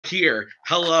here.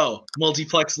 Hello,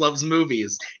 Multiplex Loves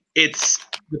Movies. It's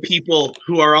the people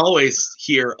who are always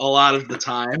here a lot of the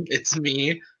time. It's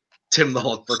me, Tim the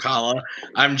Hulk Bracala.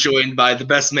 I'm joined by the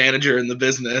best manager in the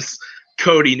business,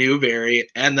 Cody Newberry,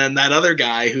 and then that other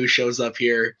guy who shows up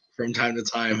here from time to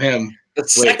time, him. The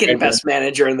second best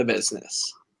manager in the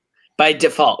business, by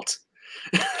default.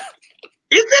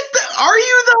 Are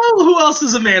you though? Who else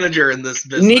is a manager in this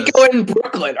business? Nico in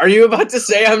Brooklyn. Are you about to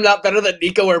say I'm not better than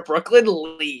Nico or Brooklyn?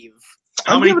 Leave.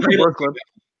 How many Brooklyn?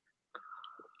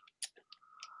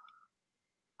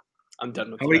 I'm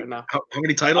done with you right now. How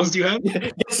many titles do you have?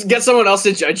 Get someone else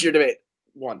to judge your debate.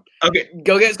 One. Okay.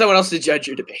 Go get someone else to judge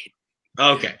your debate.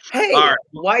 Okay. Hey, all right.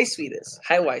 Why Sweetest?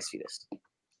 Hi, Why Sweetest.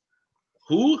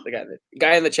 Who? The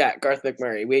guy in the chat, Garth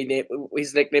McMurray.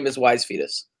 His nickname is Wise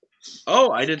Fetus. Oh,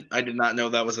 I did not know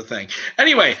that was a thing.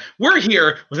 Anyway, we're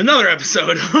here with another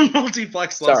episode of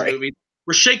Multiplex Loves Movies.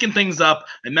 We're shaking things up.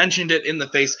 I mentioned it in the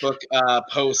Facebook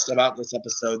post about this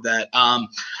episode that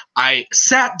I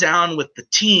sat down with the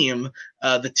team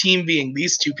being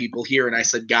these two people here, and I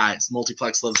said, guys,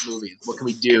 Multiplex Loves Movies. What can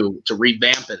we do to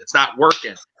revamp it? It's not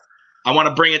working. I want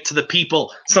to bring it to the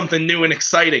people, something new and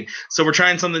exciting. So we're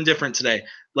trying something different today.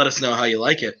 Let us know how you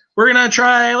like it. We're going to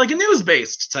try like a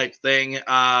news-based type thing,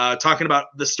 talking about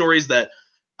the stories that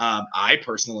I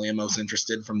personally am most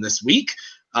interested from this week.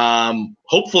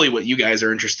 Hopefully what you guys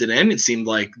are interested in. It seemed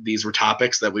like these were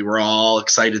topics that we were all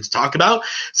excited to talk about.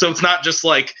 So it's not just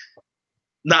like,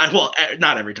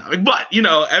 not every topic, but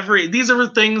these are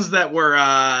things that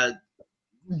were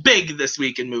big this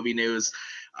week in movie news.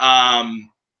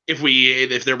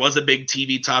 If there was a big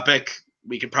TV topic,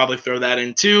 we could probably throw that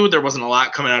in too. There wasn't a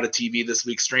lot coming out of TV this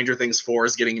week. Stranger Things 4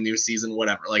 is getting a new season,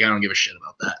 whatever. Like, I don't give a shit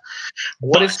about that.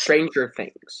 What is Stranger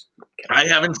Things? I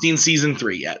haven't seen season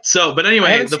 3 yet. But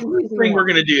anyway, the first thing we're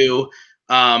going to do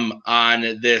on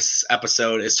this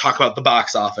episode is talk about the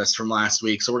box office from last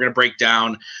week. So we're going to break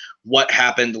down what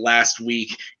happened last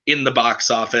week in the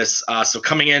box office. So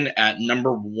coming in at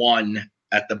number 1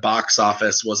 at the box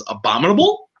office was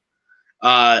Abominable.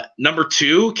 Number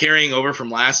 2, carrying over from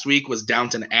last week, was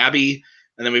Downton Abbey.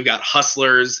 And then we've got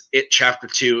Hustlers, It Chapter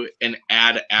 2, and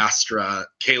Ad Astra.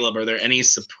 Caleb, are there any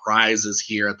surprises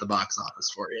here at the box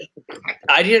office for you?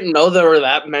 I didn't know there were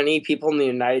that many people in the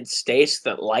United States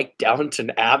that like Downton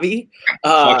Abbey.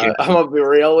 I'm going to be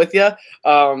real with you.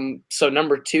 So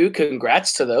number 2,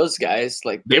 congrats to those guys.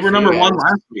 Like, they were number 1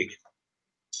 last week.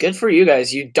 Good for you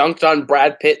guys. You dunked on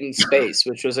Brad Pitt in space,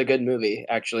 which was a good movie,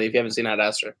 actually. If you haven't seen Ad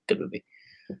Astra, good movie.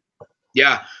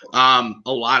 Yeah, a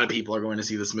lot of people are going to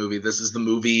see this movie. This is the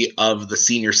movie of the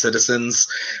senior citizens.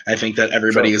 I think that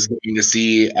everybody is going to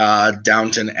see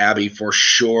Downton Abbey for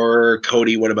sure.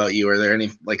 Cody, what about you? Are there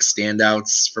any like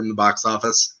standouts from the box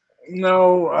office?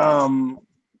 No,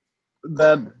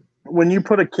 that when you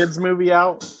put a kids movie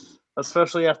out,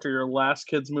 especially after your last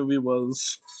kids movie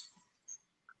was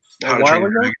a while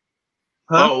ago.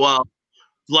 Huh? Oh well.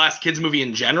 Last kids movie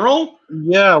in general?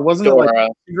 Yeah, wasn't Dora. it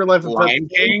like Secret Life of Lion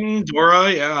King,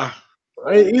 Dora? Yeah.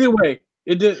 Either way,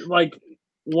 it did like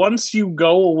once you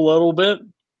go a little bit,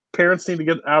 parents need to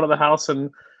get out of the house and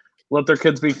let their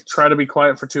kids try to be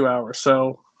quiet for 2 hours.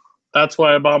 So that's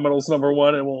why Abominable's number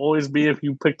 1. It will always be if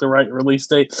you pick the right release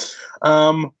date.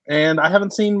 And I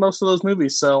haven't seen most of those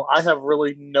movies, so I have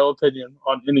really no opinion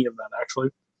on any of that actually.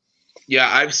 Yeah,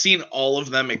 I've seen all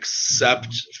of them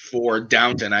except for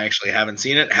Downton. I actually haven't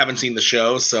seen it. Haven't seen the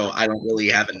show, so I don't really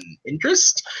have an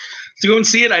interest to go and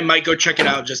see it. I might go check it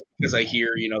out just because I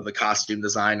hear, the costume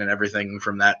design and everything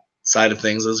from that side of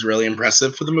things is really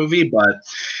impressive for the movie. But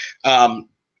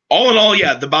all in all,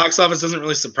 yeah, the box office doesn't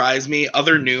really surprise me.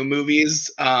 Other new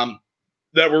movies that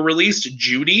were released,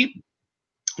 Judy,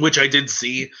 which I did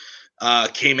see,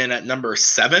 came in at number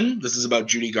 7. This is about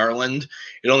Judy Garland.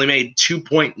 It only made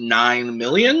 $2.9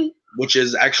 million, which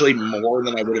is actually more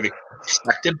than I would have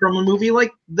expected from a movie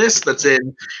like this. It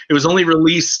was only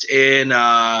released in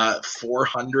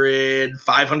 500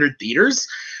 theaters.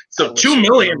 So 2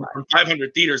 million from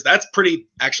 500 theaters. That's pretty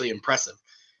actually impressive.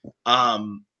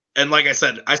 And like I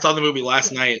said, I saw the movie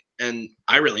last night and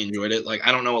I really enjoyed it. Like,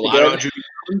 I don't know a lot about Judy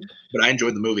Garland, but I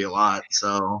enjoyed the movie a lot.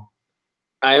 So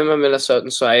I am a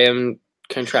Minnesotan, so I am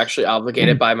contractually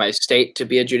obligated by my state to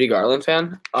be a Judy Garland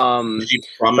fan. Is she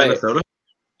from Minnesota?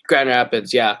 Grand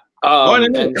Rapids, yeah.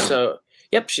 And so,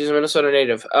 yep, she's a Minnesota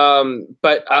native.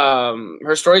 But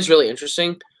her story is really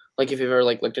interesting. Like, if you've ever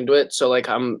looked into it, so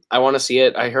I want to see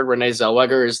it. I heard Renee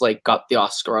Zellweger is got the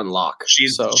Oscar on lock.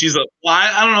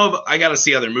 I don't know. I got to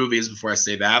see other movies before I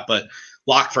say that, but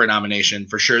lock for a nomination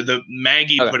for sure.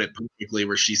 Maggie put it perfectly,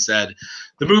 where she said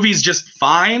the movie's just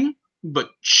fine,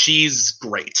 but she's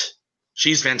great.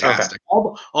 She's fantastic.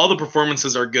 Okay. All the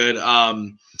performances are good.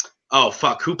 Oh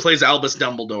fuck, who plays Albus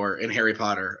Dumbledore in Harry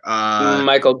Potter?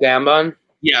 Michael Gambon.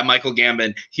 Yeah, Michael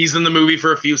Gambon. He's in the movie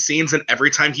for a few scenes, and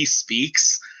every time he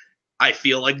speaks, I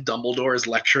feel like Dumbledore is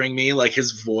lecturing me. Like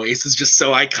his voice is just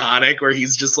so iconic, where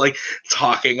he's just like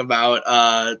talking about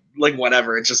like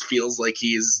whatever. It just feels like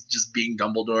he's just being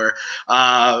Dumbledore.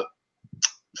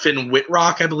 Finn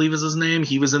Wittrock, I believe is his name.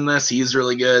 He was in this. He's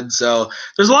really good. So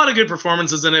there's a lot of good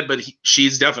performances in it, but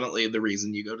she's definitely the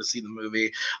reason you go to see the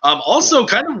movie. Also,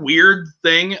 kind of weird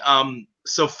thing.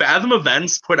 So Fathom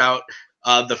Events put out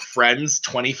the Friends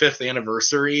 25th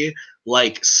anniversary,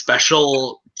 like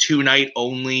special 2-night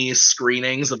only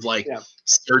screenings of like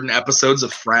certain episodes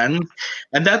of Friends.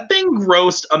 And that thing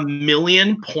grossed $1.1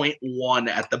 million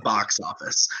at the box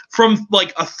office from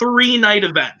like a 3-night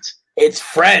event. It's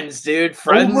Friends, dude.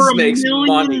 Friends over makes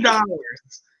 $1 million.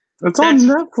 It's on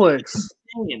Netflix.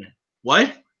 Insane.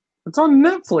 What? It's on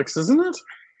Netflix, isn't it?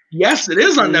 Yes, it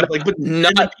is on Netflix, but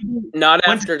not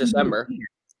after December.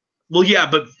 Well, yeah,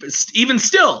 but even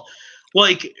still,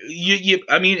 like you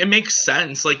I mean, it makes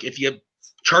sense. Like if you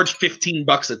charge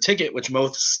 $15 a ticket, which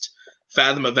most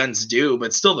Fathom events do,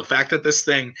 but still the fact that this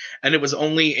thing, and it was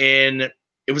in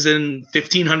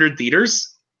 1,500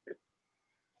 theaters,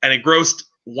 and it grossed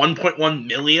 1.1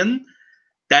 million.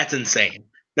 That's insane.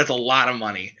 That's a lot of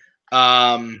money.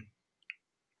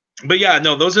 But yeah,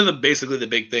 no, those are basically the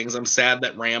big things. I'm sad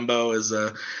that Rambo is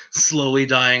slowly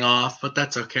dying off, but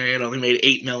that's okay. It only made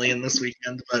 $8 million this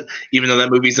weekend. But even though that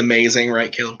movie's amazing,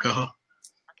 right, Caleb Coho?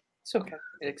 It's okay.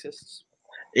 It exists.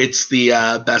 It's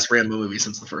the best Rambo movie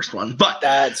since the first one. But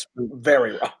that's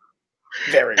very wrong.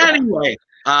 Very wrong. Anyway,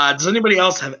 does anybody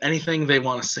else have anything they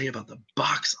want to say about the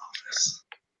box office?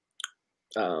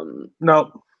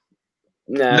 No.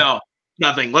 No,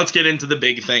 nothing. Let's get into the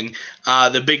big thing.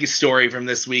 The biggest story from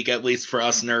this week, at least for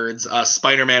us nerds,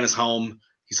 Spider-Man is home.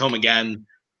 He's home again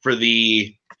for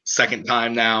the second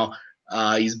time now.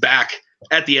 He's back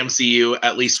at the MCU,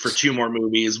 at least for 2 more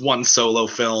movies, 1 solo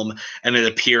film and an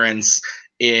appearance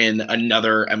in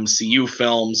another MCU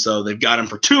film. So they've got him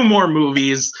for 2 more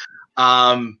movies.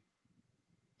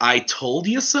 I told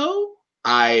you so.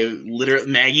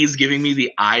 Maggie's giving me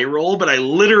the eye roll, but I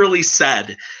literally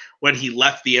said when he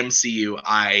left the MCU,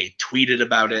 I tweeted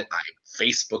about it, I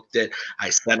Facebooked it,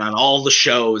 I said on all the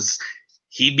shows,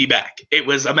 he'd be back. It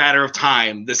was a matter of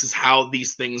time. This is how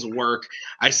these things work.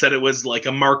 I said it was like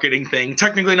a marketing thing,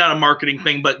 technically not a marketing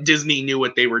thing, but Disney knew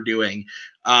what they were doing.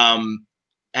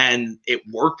 And it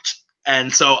worked.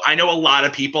 And so I know a lot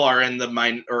of people are I'm in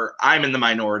the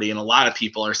minority, and a lot of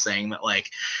people are saying that, like,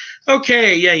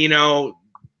 okay, yeah, you know,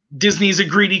 Disney's a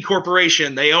greedy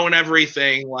corporation. They own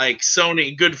everything. Like,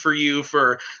 Sony, good for you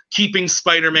for keeping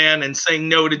Spider-Man and saying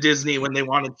no to Disney when they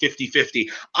wanted 50-50.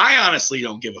 I honestly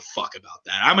don't give a fuck about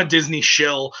that. I'm a Disney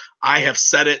shill. I have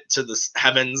said it to the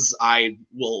heavens. I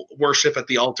will worship at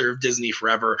the altar of Disney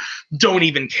forever. Don't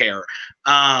even care.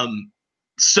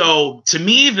 So to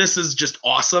me, this is just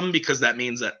awesome because that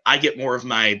means that I get more of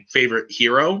my favorite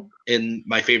hero in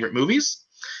my favorite movies.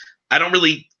 I don't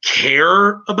really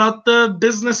care about the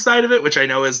business side of it, which I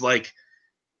know is like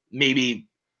maybe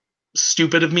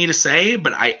stupid of me to say,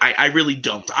 but I really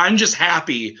don't. I'm just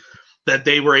happy that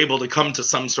they were able to come to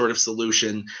some sort of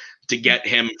solution to get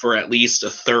him for at least a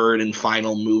 3rd and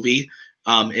final movie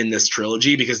in this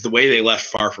trilogy, because the way they left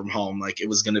Far From Home, like, it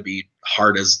was going to be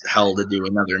hard as hell to do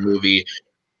another movie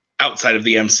outside of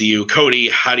the MCU. Cody,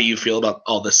 how do you feel about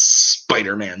all this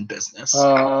Spider-Man business?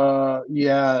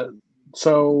 Yeah.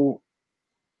 So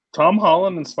Tom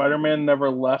Holland and Spider-Man never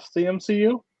left the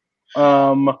MCU.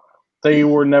 They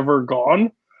were never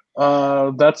gone.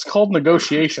 That's called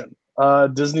negotiation.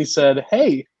 Disney said,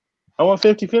 hey, I want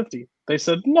 50-50. They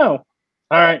said, no.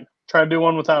 All right, try to do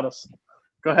one without us.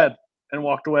 Go ahead. And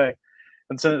walked away.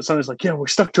 And so Sony's like, yeah, we're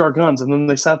stuck to our guns. And then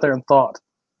they sat there and thought,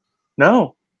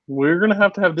 no, we're going to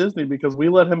have Disney because we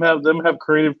let them have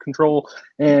creative control,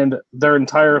 and their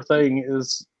entire thing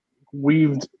is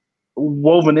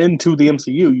woven into the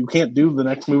MCU. You can't do the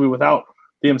next movie without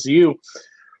the MCU.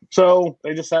 So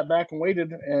they just sat back and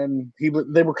waited, and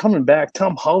they were coming back.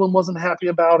 Tom Holland wasn't happy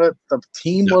about it. The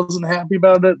team wasn't happy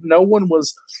about it. No one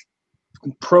was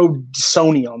pro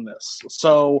Sony on this.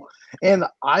 So, and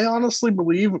I honestly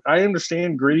believe, I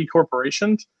understand greedy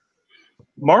corporations.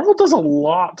 Marvel does a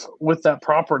lot with that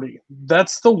property.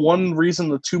 That's the one reason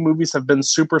the 2 movies have been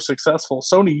super successful.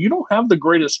 Sony, you don't have the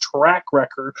greatest track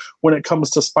record when it comes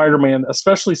to Spider-Man,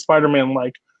 especially Spider-Man,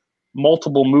 like,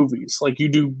 multiple movies. Like, you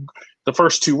do the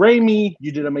first 2 Raimi,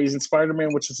 you did Amazing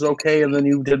Spider-Man, which is okay, and then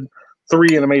you did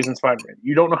 3 in Amazing Spider-Man.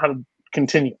 You don't know how to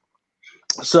continue.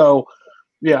 So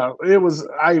Yeah, it was.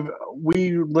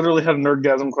 We literally had a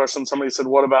Nerdgasm question. Somebody said,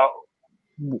 "What about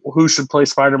who should play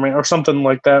Spider-Man or something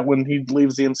like that when he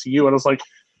leaves the MCU?" And I was like,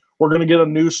 "We're going to get a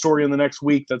news story in the next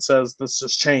week that says this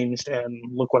just changed, and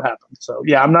look what happened." So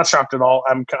yeah, I'm not shocked at all.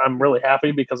 I'm really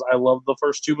happy because I love the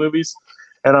first two movies,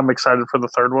 and I'm excited for the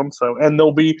third one. So and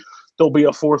there'll be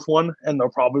a fourth one, and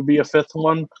there'll probably be a fifth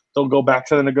one. They'll go back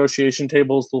to the negotiation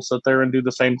tables. They'll sit there and do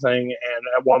the same thing, and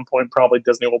at one point, probably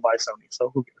Disney will buy Sony. So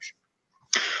who cares?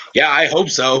 Yeah, I hope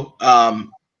so.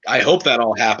 I hope that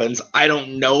all happens. I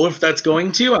don't know if that's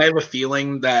going to. I have a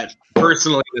feeling that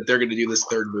personally that they're going to do this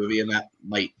third movie, and that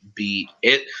might be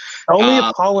it. Only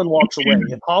if Holland walks away.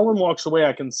 If Holland walks away,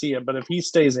 I can see it. But if he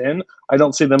stays in, I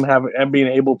don't see them being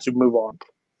able to move on.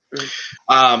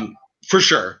 For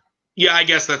sure. Yeah, I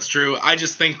guess that's true. I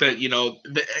just think that,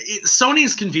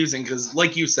 Sony's confusing because,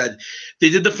 like you said, they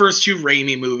did the first two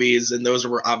Raimi movies, and those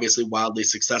were obviously wildly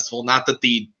successful. Not that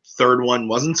the third one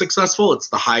wasn't successful. It's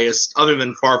the highest, other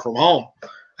than Far From Home.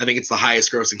 I think it's the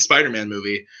highest grossing Spider-Man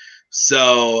movie.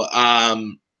 So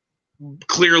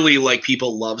clearly, like,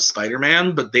 people love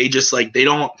Spider-Man, but they just, like, they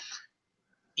don't.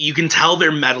 You can tell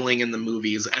they're meddling in the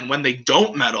movies, and when they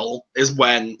don't meddle is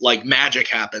when, like, magic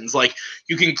happens. Like,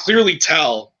 you can clearly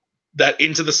tell that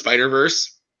Into the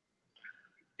Spider-Verse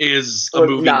is a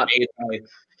movie made by.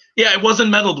 Yeah, it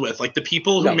wasn't meddled with. Like, the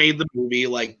people who made the movie,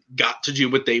 like, got to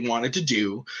do what they wanted to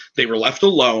do. They were left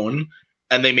alone,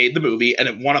 and they made the movie, and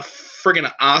it won a friggin'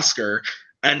 Oscar.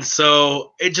 And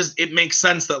so it makes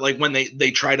sense that, like, when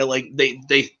they try to, like,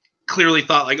 they clearly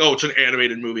thought, like, oh, it's an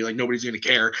animated movie, like, nobody's going to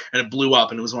care. And it blew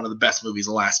up, and it was one of the best movies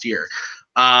of last year.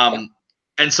 And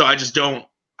so I just don't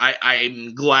 –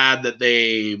 I'm glad that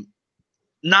they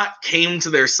not came to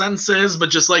their senses, but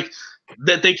just, like –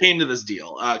 that they came to this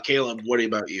deal. Caleb, what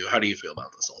about you? How do you feel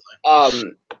about this whole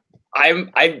thing?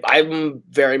 I'm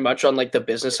very much on, like, the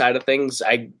business side of things.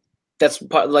 That's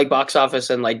like box office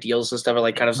and, like, deals and stuff are,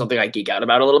 like, kind of something I geek out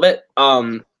about a little bit.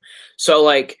 So,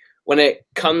 like, when it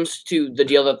comes to the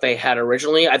deal that they had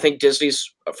originally, I think Disney's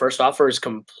first offer is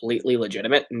completely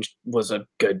legitimate and was a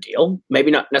good deal.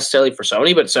 Maybe not necessarily for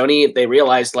Sony, but Sony, they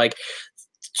realized, like,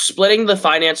 splitting the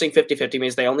financing 50-50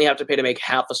 means they only have to pay to make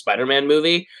half a Spider-Man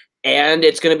movie, and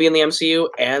it's going to be in the MCU,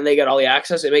 and they get all the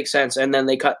access. It makes sense, and then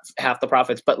they cut half the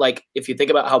profits. But, like, if you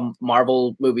think about how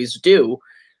Marvel movies do,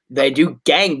 they do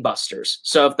gangbusters.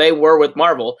 So if they were with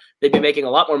Marvel, they'd be making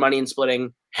a lot more money and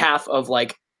splitting half of,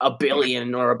 like, $1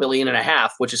 billion or $1.5 billion,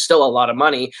 which is still a lot of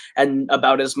money, and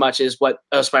about as much as what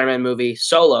a Spider-Man movie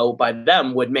solo by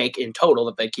them would make in total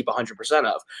that they'd keep 100%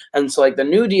 of. And so, like, the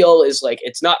new deal is, like,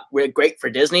 it's not really great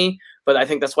for Disney, but I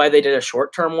think that's why they did a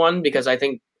short-term one, because I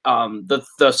think the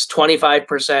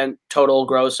 25% total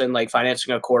gross and, like,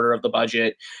 financing a quarter of the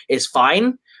budget is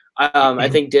fine. I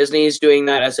think Disney's doing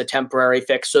that as a temporary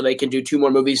fix so they can do 2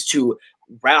 more movies to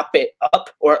wrap it up,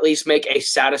 or at least make a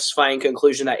satisfying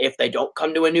conclusion that if they don't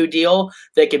come to a new deal,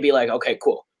 they can be like, okay,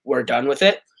 cool, we're done with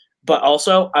it. But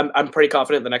also, I'm pretty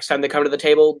confident the next time they come to the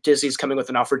table, Disney's coming with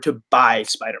an offer to buy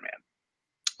Spider-Man.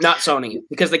 Not Sony,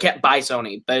 because they can't buy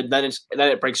Sony. Then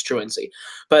it breaks truancy.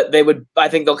 But I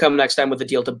think they'll come next time with a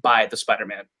deal to buy the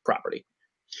Spider-Man property.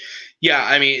 Yeah,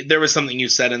 I mean, there was something you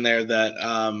said in there that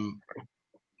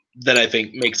that I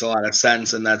think makes a lot of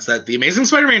sense, and that's that The Amazing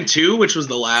Spider-Man 2, which was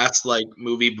the last, like,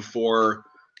 movie before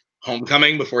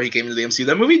Homecoming, before he came to the MCU,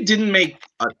 that movie didn't make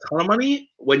a ton of money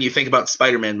when you think about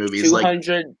Spider-Man movies.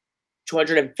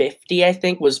 250, I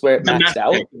think, was where it maxed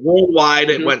out. Worldwide,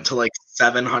 it went to, like,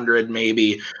 700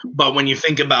 maybe. But when you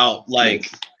think about,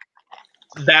 like,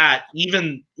 that,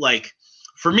 even, like,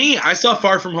 for me, I saw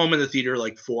Far From Home in the theater,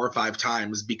 like, 4 or 5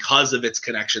 times because of its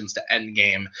connections to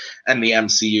Endgame and the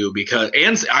MCU.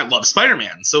 And I love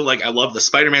Spider-Man. So, like, I love the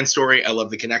Spider-Man story. I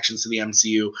love the connections to the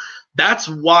MCU. That's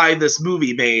why this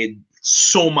movie made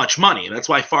so much money. That's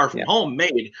why Far From Home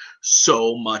made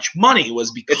so much money,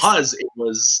 was because it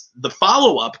was the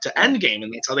follow-up to Endgame,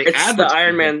 and that's how they advertised it.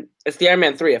 It's the Iron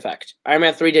Man 3 effect. Iron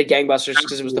Man 3 did gangbusters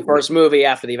because it was the first movie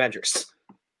after the Avengers.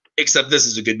 Except this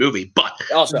is a good movie. But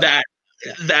also, that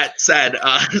said,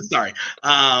 sorry.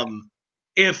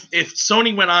 If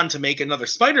Sony went on to make another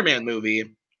Spider-Man movie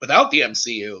without the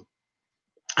MCU,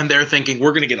 and they're thinking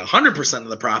we're going to get 100% of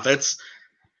the profits,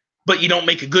 but you don't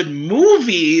make a good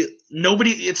movie,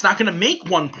 it's not going to make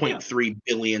 $1.3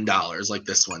 billion like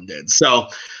this one did. So,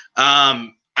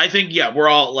 I think, we're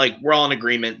all in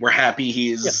agreement. We're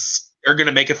happy they're going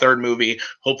to make a third movie.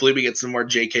 Hopefully we get some more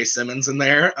J.K. Simmons in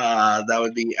there. That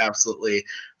would be absolutely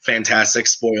fantastic.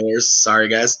 Spoilers. Sorry,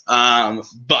 guys.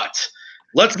 But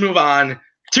let's move on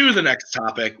to the next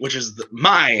topic, which is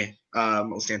my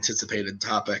most anticipated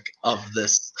topic of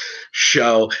this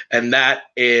show, and that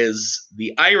is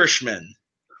The Irishman,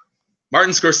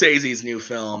 Martin Scorsese's new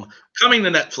film, coming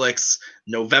to Netflix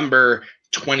November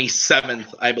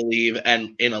 27th, I believe,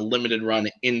 and in a limited run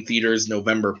in theaters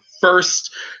November 1st.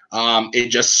 It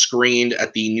just screened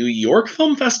at the New York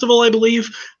Film Festival, I believe,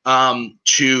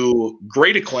 to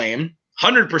great acclaim,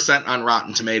 100% on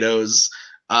Rotten Tomatoes.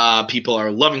 People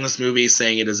are loving this movie,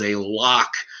 saying it is a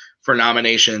lock for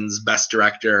nominations: Best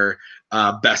Director,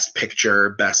 Best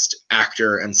Picture, Best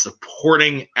Actor, and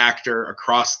Supporting Actor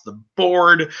across the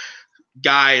board.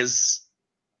 Guys,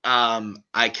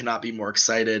 I cannot be more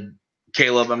excited.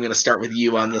 Caleb, I'm going to start with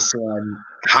you on this one.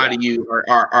 How do you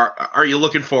are you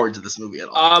looking forward to this movie at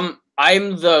all?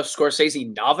 I'm the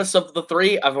Scorsese novice of the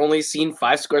three. I've only seen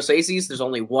 5 Scorseses. There's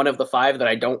only one of the 5 that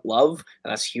I don't love,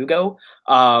 and that's Hugo.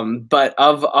 But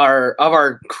of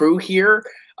our crew here,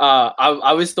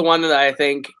 I was the one that I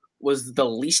think was the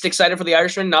least excited for The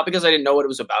Irishman. Not because I didn't know what it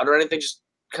was about or anything, just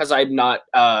because I'm not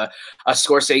a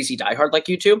Scorsese diehard like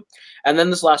you two. And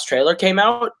then this last trailer came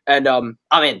out, and I'm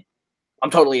in. I'm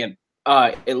totally in.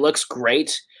 It looks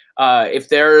great. If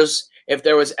there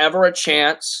was ever a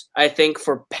chance, I think,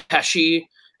 for Pesci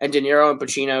and De Niro and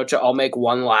Pacino to all make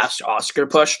one last Oscar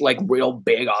push, like real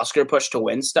big Oscar push to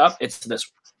win stuff, it's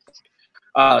this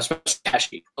one. Especially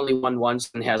Pesci. Only won once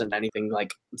and hasn't done anything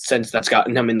like since that's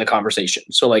gotten him in the conversation.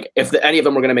 So like if any of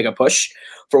them were going to make a push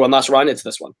for one last run, it's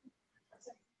this one.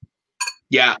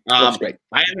 Yeah, great.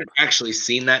 I haven't actually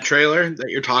seen that trailer that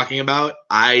you're talking about.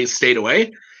 I stayed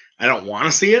away. I don't want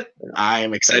to see it. I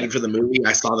am excited for the movie.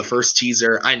 I saw the first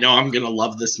teaser. I know I'm going to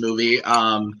love this movie.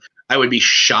 I would be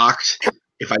shocked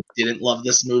if I didn't love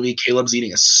this movie. Caleb's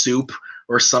eating a soup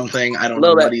or something. I don't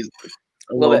know what he's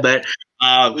a little bit.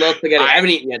 Little spaghetti. I haven't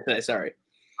eaten yet today. Sorry.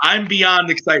 I'm beyond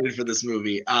excited for this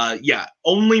movie. Yeah,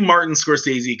 only Martin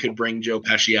Scorsese could bring Joe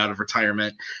Pesci out of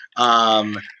retirement.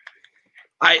 I've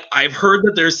heard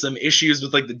that there's some issues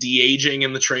with like the de-aging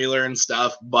in the trailer and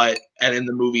stuff, and in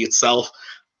the movie itself.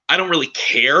 I don't really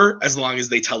care as long as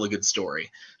they tell a good story.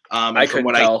 I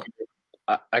couldn't tell.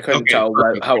 I couldn't tell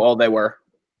how old they were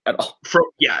at all.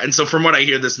 And so from what I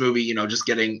hear, this movie, just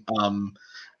getting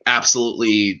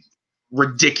absolutely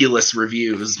ridiculous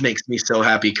reviews makes me so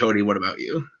happy. Cody, what about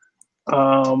you?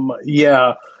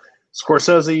 Yeah,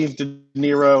 Scorsese, De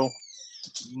Niro,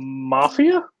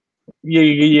 Mafia.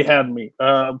 You had me.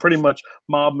 Pretty much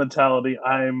mob mentality.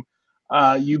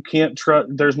 You can't trust.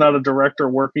 There's not a director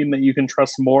working that you can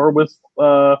trust more with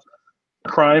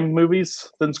crime movies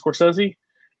than Scorsese.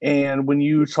 And when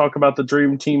you talk about the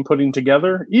dream team putting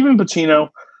together, even Pacino,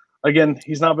 again,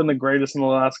 he's not been the greatest in the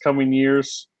last coming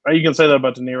years. You can say that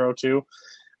about De Niro too.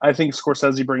 I think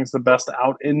Scorsese brings the best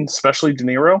out in, especially De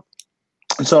Niro.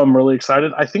 So I'm really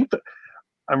excited. I think that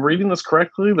I'm reading this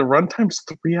correctly. The runtime's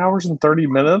 3 hours and 30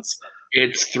 minutes.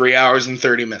 It's 3 hours and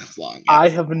 30 minutes long. Yeah. I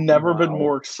have never been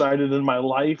more excited in my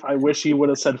life. I wish he would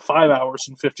have said 5 hours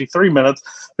and 53 minutes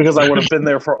because I would have been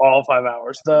there for all 5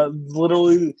 hours.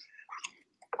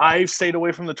 I stayed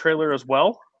away from the trailer as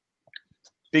well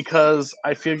because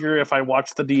I figure if I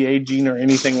watch the de-aging or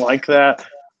anything like that,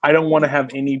 I don't want to have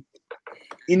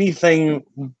anything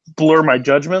blur my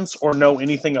judgments or know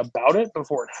anything about it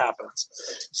before it happens.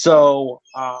 So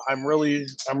I'm really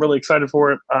excited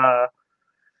for it.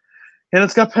 And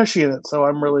it's got Pesci in it, so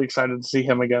I'm really excited to see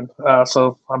him again.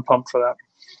 So I'm pumped for that.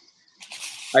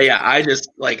 Yeah, I just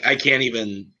I can't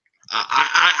even.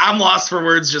 I'm lost for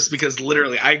words just because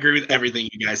literally I agree with everything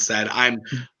you guys said.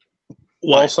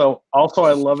 Also,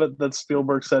 I love it that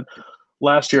Spielberg said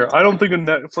last year, I don't think a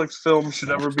Netflix film should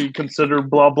ever be considered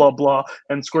blah blah blah.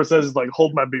 And Scorsese is like,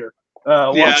 hold my beer.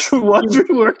 Watch me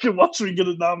work and watch me get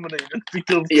it nominated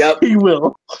because he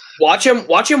will. Watch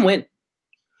him win.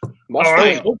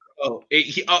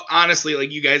 Honestly,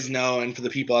 like you guys know, and for the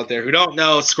people out there who don't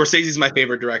know, Scorsese's my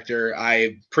favorite director.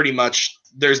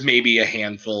 There's maybe a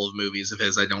handful of movies of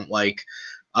his I don't like,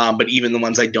 but even the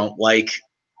ones I don't like,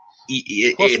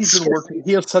 he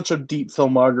has such a deep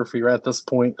filmography at this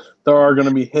point. There are going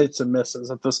to be hits and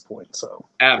misses at this point. So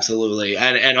absolutely,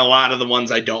 and a lot of the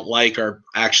ones I don't like are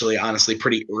actually honestly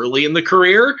pretty early in the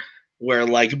career. Where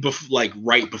right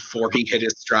before he hit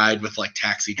his stride with like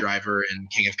Taxi Driver and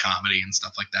King of Comedy and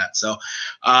stuff like that. So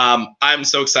I'm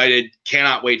so excited.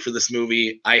 Cannot wait for this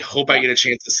movie. I hope I get a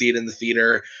chance to see it in the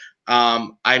theater.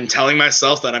 I'm telling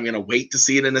myself that I'm going to wait to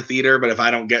see it in the theater, but if I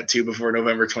don't get to before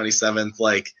November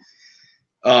 27th,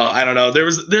 I don't know.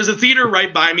 There's a theater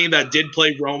right by me that did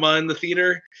play Roma in the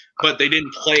theater, but they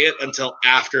didn't play it until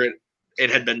after it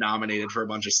had been nominated for a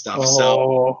bunch of stuff.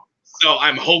 So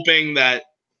I'm hoping that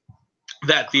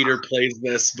that theater plays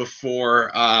this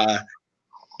before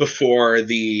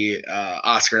the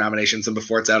Oscar nominations and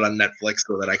before it's out on Netflix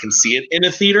so that I can see it in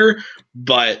a theater.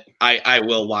 But I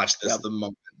will watch this the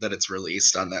moment that it's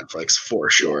released on Netflix for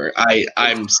sure.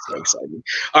 I'm so excited.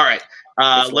 All right.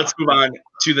 Let's move on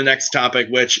to the next topic,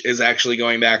 which is actually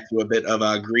going back to a bit of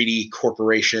a greedy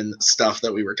corporation stuff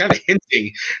that we were kind of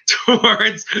hinting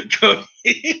towards.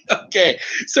 Okay.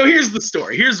 So here's the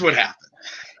story. Here's what happened.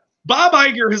 Bob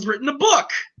Iger has written a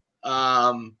book.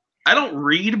 I don't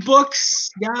read books,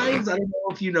 guys. I don't know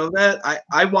if you know that.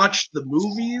 I watch the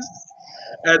movies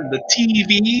and the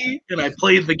TV, and I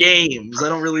play the games. I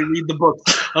don't really read the books.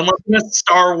 Unless it's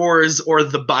Star Wars or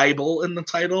the Bible in the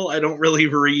title, I don't really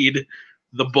read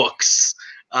the books.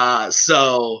 But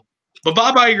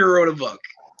Bob Iger wrote a book.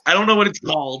 I don't know what it's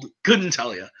called. Couldn't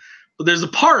tell you. But there's a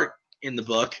part in the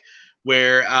book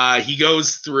where he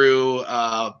goes through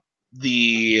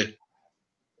the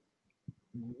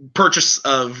purchase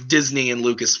of Disney and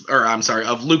of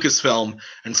Lucasfilm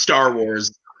and Star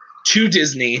Wars to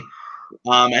Disney.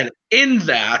 And in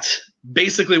that,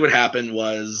 basically what happened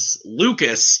was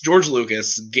George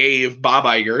Lucas gave Bob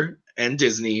Iger and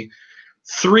Disney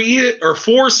 3 or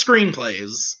 4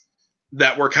 screenplays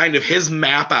that were kind of his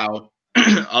map out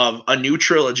of a new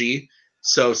trilogy.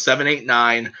 So 7, 8,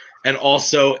 9, and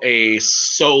also a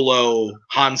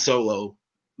Han Solo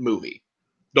movie.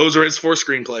 Those are his 4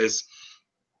 screenplays.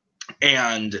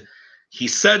 And he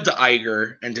said to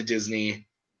Iger and to Disney,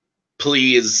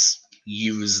 please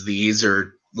use these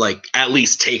or like at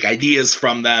least take ideas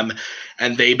from them.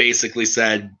 And they basically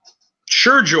said,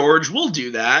 sure, George, we'll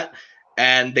do that.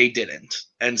 And they didn't.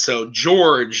 And so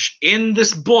George, in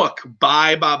this book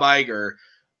by Bob Iger,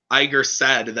 Iger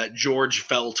said that George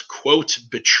felt, quote,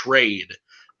 betrayed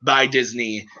by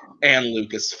Disney and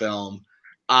Lucasfilm.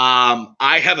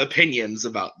 I have opinions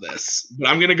about this, but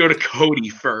I'm going to go to Cody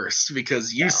first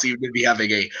because you seem to be having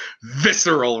a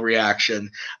visceral reaction.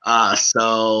 This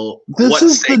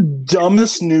is the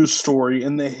dumbest news story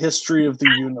in the history of the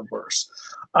universe.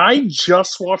 I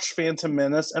just watched Phantom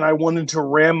Menace and I wanted to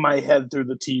ram my head through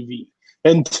the TV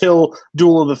until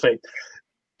Duel of the Fates.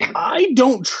 I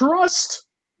don't trust.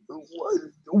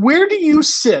 Where do you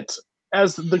sit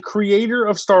as the creator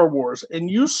of Star Wars and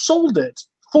you sold it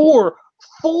for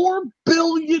 $4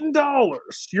 billion,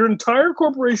 your entire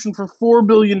corporation for $4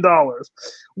 billion.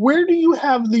 Where do you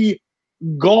have the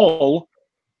gall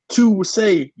to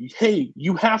say, hey,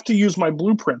 you have to use my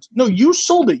blueprint? No, you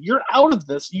sold it. You're out of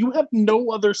this. You have no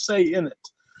other say in it.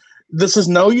 This is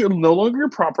no longer your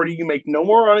property. You make no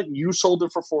more on it. You sold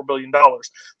it for $4 billion.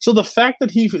 So the fact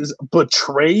that he is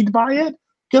betrayed by it,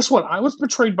 guess what? I was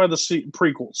betrayed by the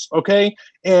prequels, okay?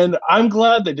 And I'm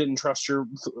glad they didn't trust your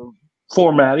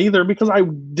format either because I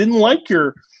didn't like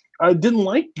your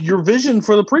vision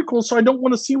for the prequel, so I don't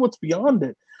want to see what's beyond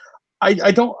it.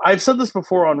 I've said this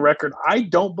before on record. I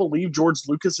don't believe George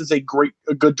Lucas is a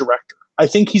good director. I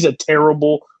think he's a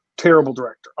terrible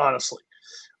director, honestly.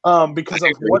 Because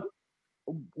of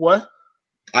what?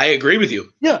 I agree with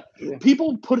you. Yeah.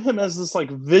 People put him as this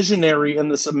like visionary and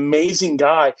this amazing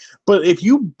guy, but if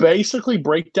you basically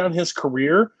break down his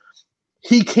career,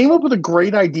 he came up with a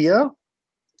great idea.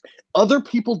 Other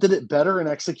people did it better and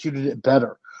executed it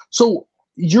better. So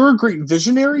you're a great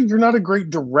visionary. You're not a great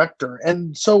director.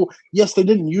 And so, yes, they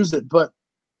didn't use it, but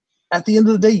at the end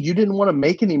of the day, you didn't want to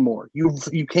make any more.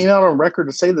 You came out on record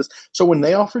to say this. So when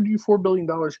they offered you $4 billion,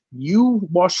 you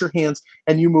wash your hands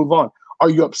and you move on. Are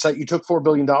you upset you took $4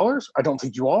 billion? I don't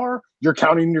think you are. You're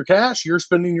counting your cash. You're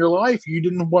spending your life. You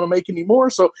didn't want to make any more.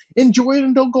 So enjoy it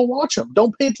and don't go watch them.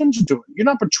 Don't pay attention to it. You're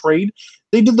not betrayed.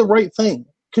 They did the right thing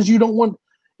because you don't want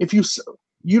 – if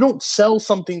you don't sell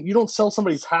something – you don't sell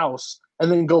somebody's house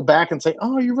and then go back and say,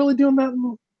 oh, you're really doing that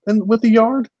with the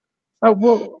yard?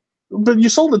 Well, but you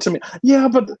sold it to me. Yeah,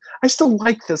 but I still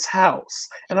like this house,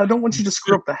 and I don't want you to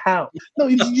screw up the house. No,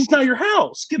 it's not your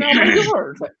house. Get out of my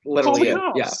yard. Literally,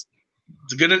 yeah.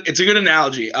 It's a good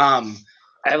analogy. I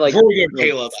have like before we go,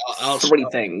 Caleb, I'll 3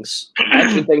 things. I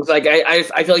have 2 things. Like I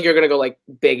feel like you're gonna go like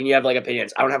big, and you have like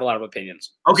opinions. I don't have a lot of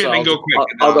opinions. Okay, so then go quick.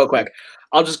 I'll go quick.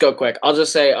 I'll just go quick. I'll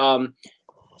just say,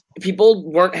 people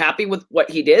weren't happy with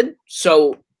what he did.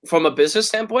 So from a business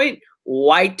standpoint,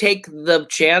 why take the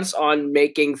chance on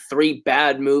making 3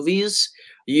 bad movies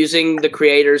using the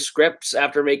creator's scripts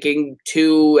after making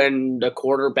 2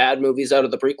 1/4 bad movies out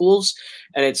of the prequels?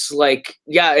 And it's like,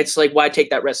 why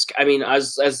take that risk? I mean,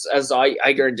 as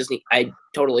Iger and Disney, I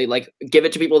totally like give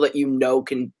it to people that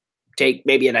can take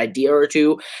maybe an idea or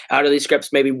 2 out of these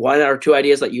scripts, maybe 1 or 2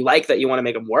 ideas that you like that you want to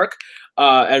make them work,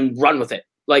 and run with it.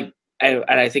 Like, and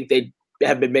I think they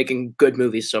have been making good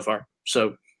movies so far.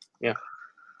 So, yeah.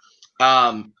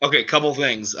 Okay, couple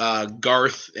things.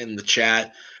 Garth in the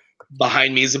chat.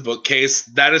 Behind me is a bookcase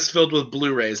that is filled with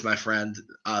Blu-rays, my friend.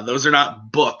 Those are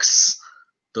not books.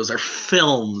 Those are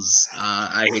films.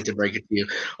 I hate to break it to you.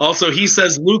 Also, he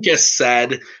says, Lucas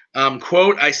said,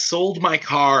 quote, I sold my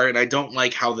car and I don't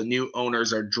like how the new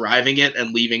owners are driving it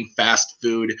and leaving fast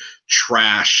food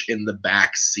trash in the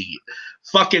back seat.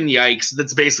 Fucking yikes.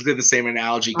 That's basically the same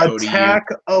analogy Cody Attack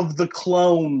of the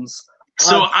Clones.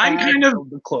 So I'm kind of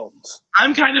the clones.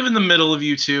 I'm kind of in the middle of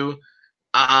you two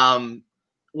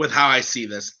with how I see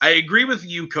this. I agree with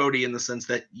you, Cody, in the sense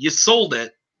that you sold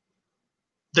it.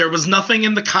 There was nothing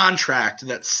in the contract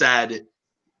that said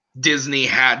Disney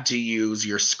had to use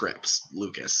your scripts,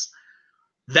 Lucas.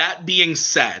 That being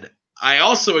said, I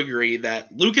also agree that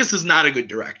Lucas is not a good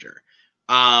director.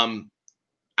 Out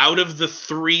of the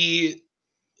three,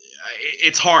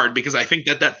 it's hard because I think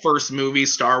that first movie,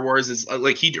 Star Wars, is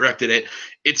like he directed it.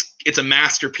 It's a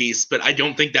masterpiece, but I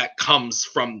don't think that comes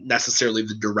from necessarily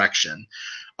the direction.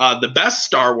 The best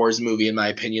Star Wars movie, in my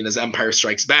opinion, is Empire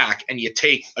Strikes Back, and you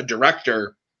take a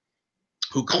director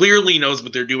who clearly knows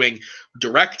what they're doing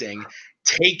directing,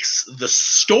 takes the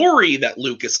story that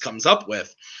Lucas comes up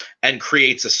with and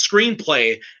creates a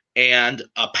screenplay and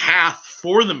a path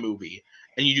for the movie.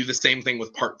 And you do the same thing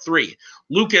with part 3.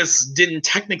 Lucas didn't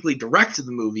technically direct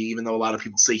the movie, even though a lot of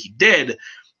people say he did,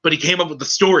 but he came up with the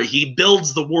story. He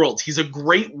builds the world. He's a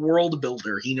great world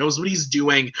builder. He knows what he's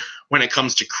doing when it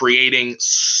comes to creating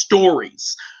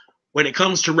stories. When it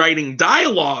comes to writing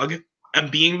dialogue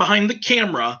and being behind the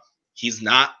camera, he's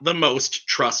not the most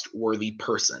trustworthy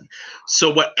person.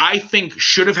 So what I think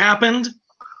should have happened,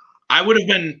 I would have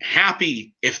been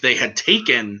happy if they had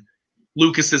taken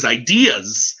Lucas's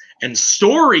ideas and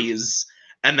stories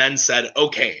and then said,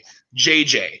 okay,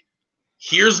 JJ,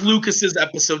 here's Lucas's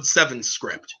episode 7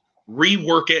 script.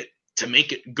 Rework it to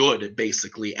make it good,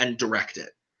 basically, and direct it.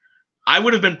 I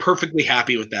would have been perfectly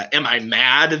happy with that. Am I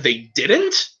mad they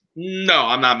didn't? No,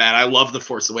 I'm not mad. I love The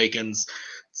Force Awakens.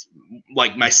 It's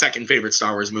like my second favorite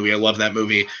Star Wars movie. I love that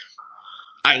movie.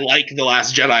 I like The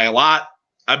Last Jedi a lot.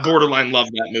 I borderline love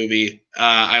that movie.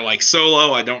 I like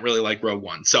Solo. I don't really like Rogue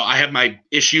One. So I have my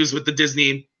issues with the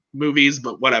Disney movies,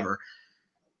 but whatever.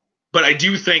 But I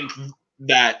do think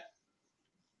that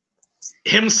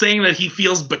him saying that he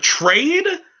feels betrayed,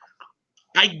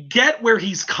 I get where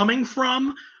he's coming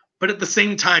from, but at the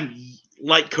same time,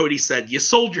 like Cody said, you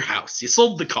sold your house, you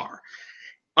sold the car.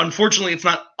 Unfortunately, it's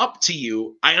not up to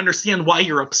you. I understand why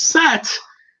you're upset,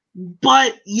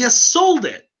 but you sold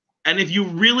it. And if you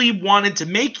really wanted to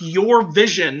make your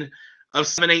vision of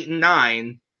 7, 8, and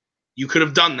 9, you could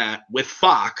have done that with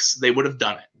Fox. They would have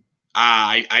done it.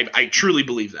 I truly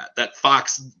believe that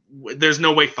Fox, there's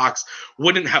no way Fox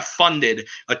wouldn't have funded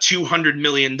a $200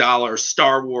 million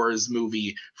Star Wars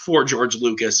movie for George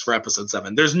Lucas for episode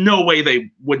 7. There's no way they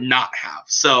would not have.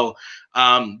 So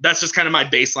that's just kind of my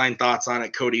baseline thoughts on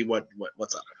it. Cody,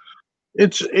 what's up?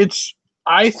 It's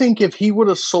I think if he would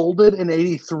have sold it in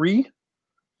 83,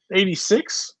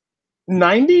 86,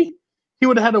 90, he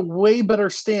would have had a way better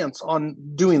stance on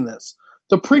doing this.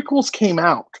 The prequels came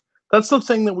out. That's the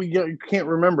thing that we can't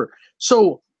remember.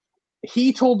 So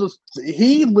he told us,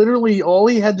 he literally, all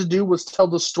he had to do was tell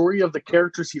the story of the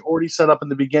characters he already set up in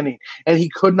the beginning, and he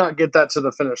could not get that to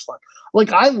the finish line.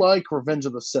 Like, I like Revenge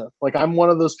of the Sith. Like, I'm one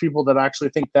of those people that actually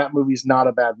think that movie's not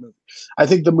a bad movie. I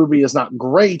think the movie is not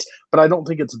great, but I don't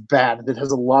think it's bad. It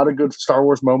has a lot of good Star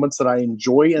Wars moments that I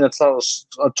enjoy, and it's not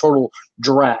a total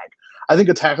drag. I think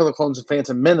Attack of the Clones and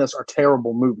Phantom Menace are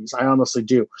terrible movies. I honestly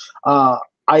do.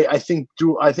 I think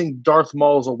Darth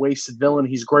Maul is a wasted villain.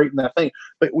 He's great in that thing.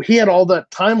 But he had all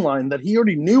that timeline that he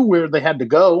already knew where they had to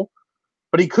go,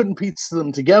 but he couldn't piece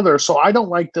them together. So I don't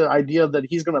like the idea that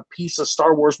he's going to piece a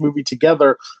Star Wars movie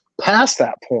together past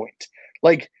that point.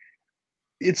 Like,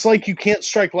 it's like you can't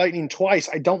strike lightning twice.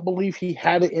 I don't believe he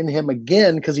had it in him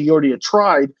again because he already had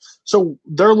tried. So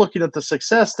they're looking at the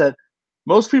success that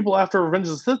most people after Revenge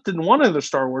of the Sith didn't want other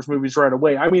Star Wars movies right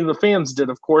away. I mean, the fans did,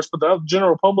 of course, but the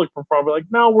general public were probably like,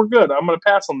 no, we're good. I'm going to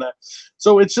pass on that.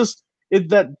 So it's just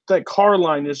that car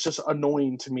line is just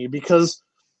annoying to me because,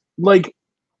 like,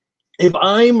 if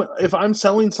I'm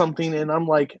selling something and I'm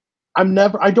like, I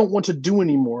don't want to do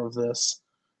any more of this.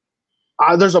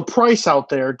 There's a price out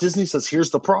there. Disney says, here's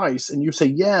the price. And you say,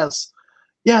 yes.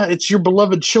 Yeah, it's your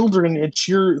beloved children. It's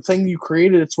your thing you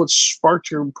created. It's what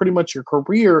sparked pretty much your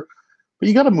career. But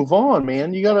you got to move on,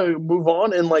 man. You got to move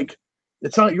on, and like,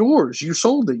 it's not yours. You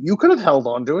sold it. You could have held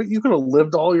on to it. You could have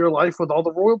lived all your life with all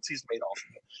the royalties made off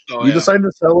of it. You decided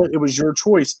to sell it. It was your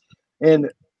choice,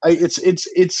 and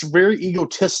it's very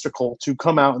egotistical to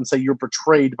come out and say you're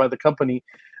betrayed by the company.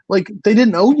 Like, they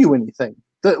didn't owe you anything.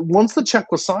 that once the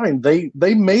check was signed, they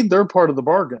made their part of the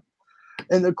bargain.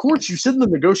 And of course, you sit in the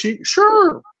negotiation.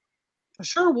 Sure,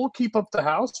 we'll keep up the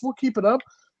house. We'll keep it up.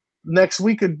 Next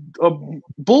week, a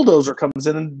bulldozer comes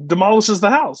in and demolishes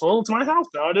the house. Well, it's my house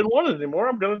now. I didn't want it anymore.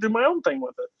 I'm going to do my own thing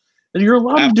with it. And you're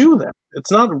allowed to do that.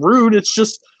 It's not rude. It's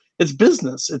just, it's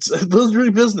business. It's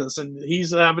literally business. And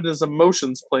he's having his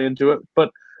emotions play into it. But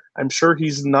I'm sure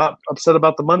he's not upset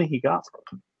about the money he got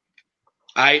from it.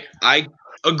 I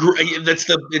agree. It's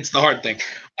the hard thing.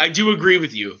 I do agree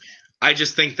with you. I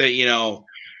just think that,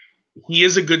 he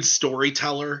is a good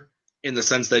storyteller in the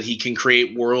sense that he can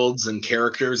create worlds and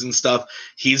characters and stuff.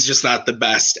 He's just not the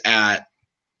best at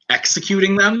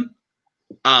executing them.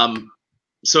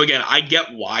 So again, I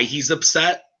get why he's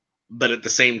upset, but at the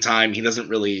same time, he doesn't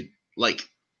really it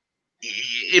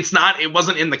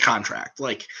wasn't in the contract.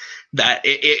 Like that.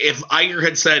 If Iger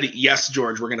had said, yes,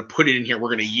 George, we're going to put it in here. We're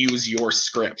going to use your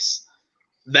scripts.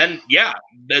 Then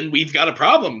we've got a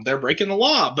problem. They're breaking the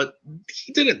law, but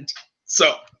he didn't.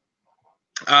 So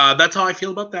that's how I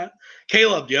feel about that.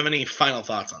 Caleb, do you have any final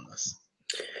thoughts on this?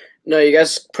 No, you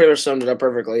guys pretty much summed it up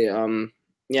perfectly.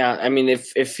 Yeah, I mean,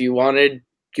 if you wanted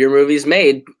your movies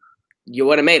made, you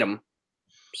would have made them.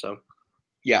 So,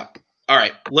 yeah. All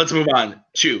right, let's move on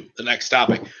to the next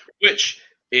topic, which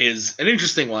is an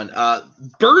interesting one.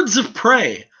 Birds of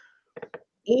Prey,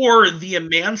 or The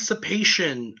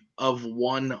Emancipation of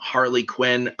One Harley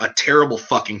Quinn, a terrible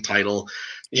fucking title.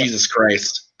 Yep. Jesus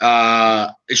Christ.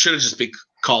 It should have just been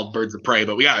called Birds of Prey,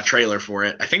 but we got a trailer for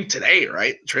it. I think today,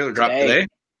 right? The trailer dropped today.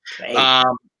 I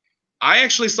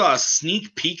actually saw a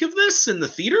sneak peek of this in the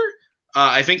theater.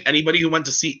 I think anybody who went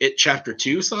to see It Chapter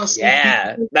 2 saw a sneak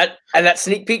peek. That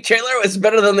sneak peek trailer was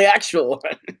better than the actual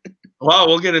one. Well,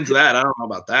 we'll get into that. I don't know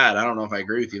about that. I don't know if I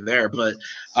agree with you there, but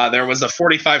there was a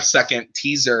 45-second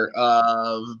teaser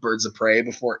of Birds of Prey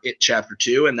before It Chapter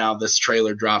 2, and now this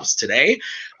trailer drops today.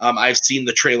 I've seen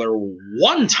the trailer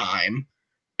one time,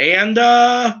 and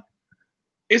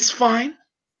it's fine.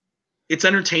 It's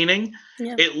entertaining.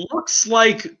 Yeah. It looks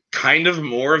like kind of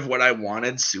more of what I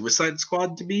wanted Suicide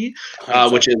Squad to be,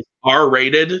 which is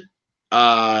R-rated,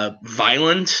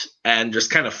 violent, and just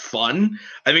kind of fun.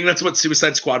 I think that's what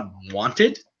Suicide Squad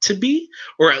wanted to be,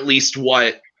 or at least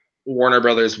what Warner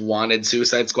Brothers wanted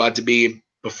Suicide Squad to be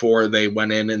before they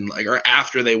went in and or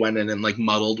after they went in and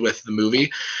muddled with the movie.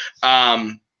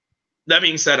 That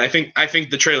being said, I think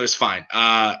the trailer's fine.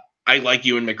 I like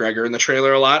Ewan McGregor in the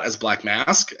trailer a lot as Black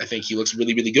Mask. I think he looks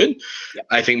really, really good. Yep.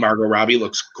 I think Margot Robbie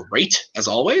looks great as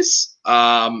always.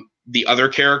 The other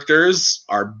characters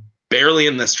are barely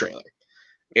in this trailer.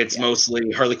 It's mostly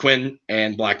Harley Quinn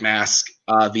and Black Mask.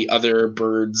 The other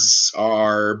birds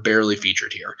are barely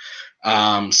featured here.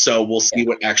 So we'll see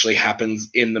what actually happens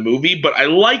in the movie. But I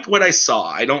like what I saw.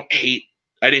 I didn't hate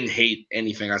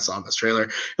anything I saw in this trailer.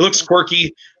 It looks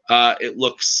quirky. It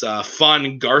looks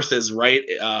fun. Garth is right.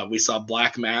 We saw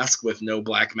Black Mask with no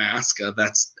Black Mask.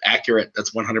 That's accurate.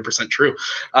 That's 100% true.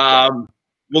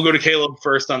 We'll go to Caleb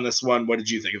first on this one. What did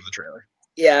you think of the trailer?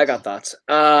 Yeah, I got thoughts.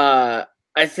 I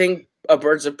think a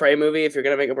Birds of Prey movie, if you're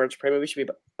going to make a Birds of Prey movie, should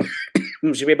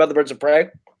be about the Birds of Prey.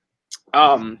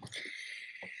 I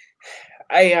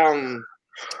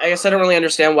guess I don't really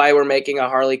understand why we're making a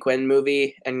Harley Quinn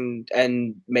movie and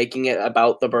making it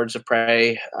about the Birds of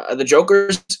Prey. The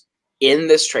Joker's in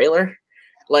this trailer.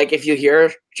 If you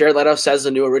hear Jared Leto says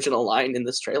the new original line in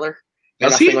this trailer,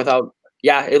 listen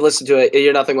to it.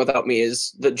 You're Nothing Without Me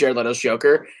is the Jared Leto's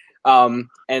Joker. And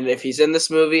if he's in this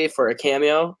movie for a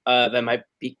cameo, that might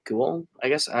be cool. I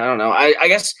guess I don't know. I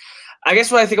guess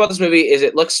what I think about this movie is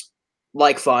it looks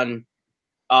like fun.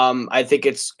 I think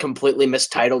it's completely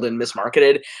mistitled and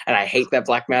mismarketed, and I hate that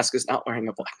Black Mask is not wearing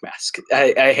a black mask.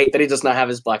 I hate that he does not have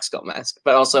his Black Skull mask,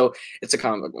 but also it's a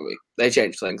comic book movie. They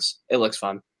changed things. It looks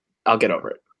fun. I'll get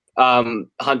over it.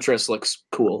 Huntress looks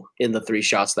cool in the 3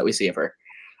 shots that we see of her.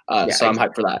 So I'm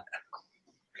hyped for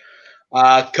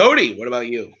that. Cody, what about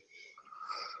you?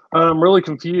 I'm really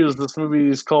confused. This movie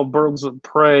is called Birds of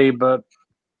Prey, but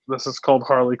this is called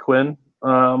Harley Quinn.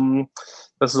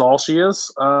 This is all she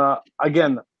is.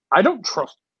 Again, I don't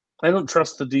trust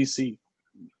the DC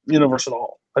universe at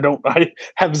all. I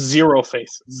have zero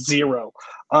faith. Zero.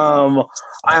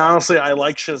 I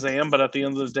like Shazam, but at the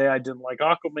end of the day, I didn't like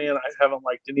Aquaman. I haven't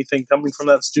liked anything coming from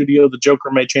that studio. The Joker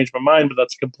may change my mind, but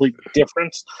that's a complete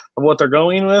difference of what they're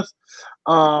going with.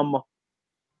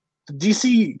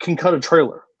 DC can cut a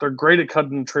trailer. They're great at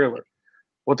cutting a trailer.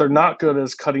 What they're not good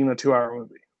is cutting a 2-hour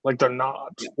movie. They're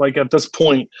not at this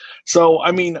point. So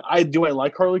do I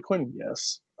like Harley Quinn?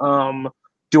 Yes.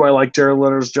 Do I like Jared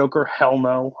Leto's Joker? Hell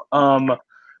no.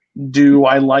 Do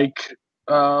I like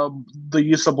the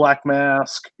use of Black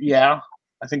Mask? Yeah.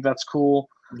 I think that's cool.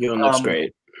 Yoon looks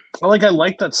great. I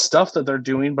like that stuff that they're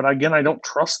doing, but again, I don't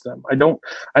trust them.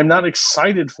 I'm not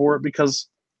excited for it because,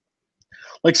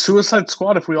 like Suicide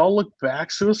Squad, if we all look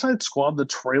back, Suicide Squad, the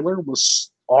trailer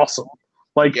was awesome.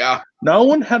 Like, no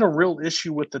one had a real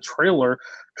issue with the trailer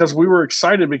because we were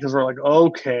excited because we're like,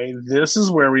 okay, this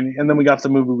is where we need, and then we got the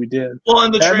movie we did. Well,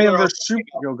 and the trailer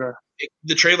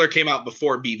the trailer came out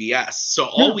before BVS, so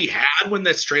all we had when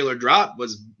this trailer dropped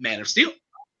was Man of Steel.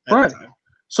 Right.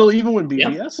 So even when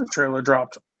BVS's trailer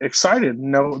dropped, excited.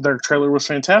 No, their trailer was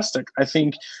fantastic. I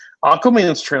think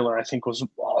Aquaman's trailer, I think, was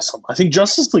awesome. I think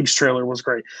Justice League's trailer was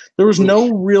great. There was no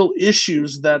real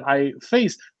issues that I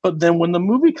faced. But then when the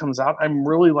movie comes out, I'm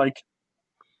really like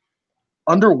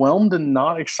underwhelmed and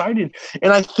not excited.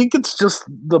 And I think it's just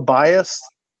the bias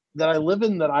that I live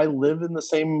in, that I live in the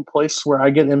same place where I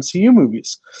get MCU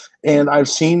movies. And I've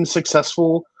seen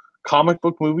successful comic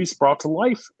book movies brought to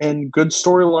life and good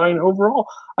storyline overall.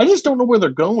 I just don't know where they're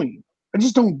going. I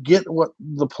just don't get what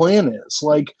the plan is.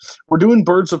 Like, we're doing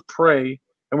Birds of Prey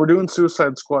and we're doing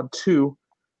Suicide Squad 2,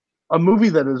 a movie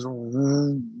that is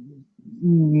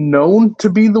known to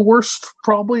be the worst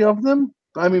probably of them.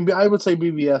 I mean, I would say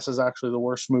BVS is actually the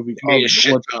worst movie. Made a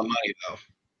shit ton of money, though.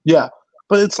 Yeah,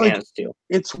 but it's like,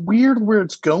 it's weird where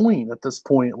it's going at this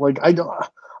point. Like,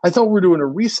 I thought we were doing a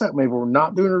reset. Maybe we're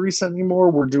not doing a reset anymore.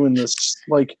 We're doing this,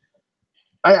 like,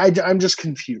 I'm just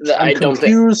confused. I don't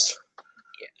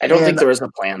think there is a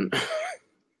plan.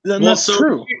 That's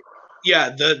true.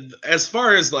 Yeah, as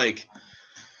far as like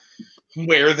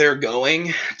where they're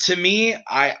going, to me,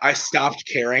 I stopped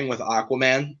caring with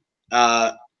Aquaman.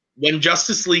 When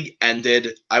Justice League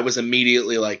ended, I was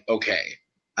immediately like, okay,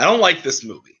 I don't like this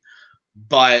movie,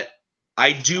 but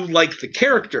I do like the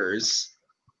characters.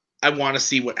 I want to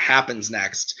see what happens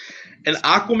next. And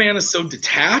Aquaman is so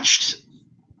detached,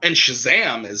 and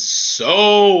Shazam is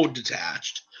so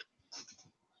detached.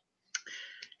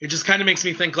 It just kind of makes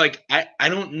me think, like, I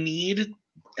don't need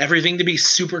everything to be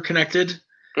super connected.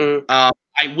 I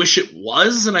wish it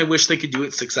was, and I wish they could do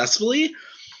it successfully.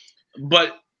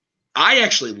 But I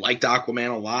actually liked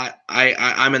Aquaman a lot.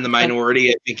 I'm in the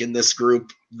minority, I think, in this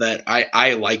group that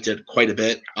I liked it quite a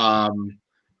bit.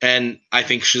 And I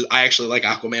think I actually like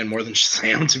Aquaman more than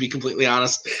Shazam, to be completely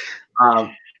honest.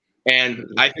 And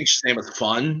I think Shazam is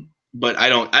fun, but I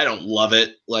don't love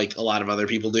it like a lot of other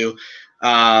people do.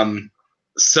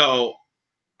 So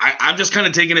I'm just kind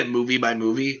of taking it movie by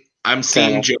movie. I'm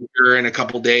seeing Joker in a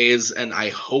couple days, and I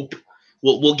hope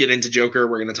we'll get into Joker.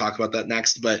 We're going to talk about that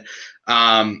next, but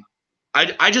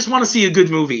I just want to see a good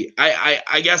movie.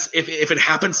 I guess if it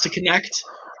happens to connect,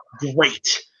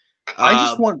 great.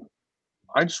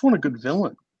 I just want a good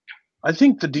villain. I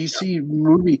think the DC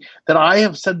movie that I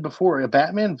have said before,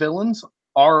 Batman villains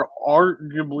are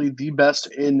arguably the best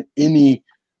in any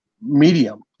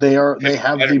medium. They have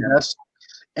the best.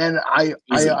 And I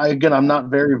again, I'm not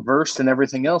very versed in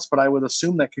everything else, but I would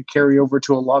assume that could carry over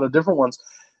to a lot of different ones.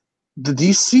 The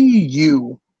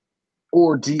DCU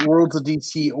or Worlds of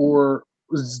DC or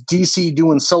DC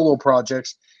doing solo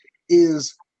projects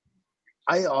is,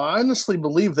 I honestly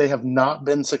believe they have not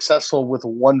been successful with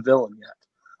one villain yet.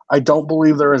 I don't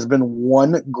believe there has been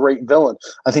one great villain.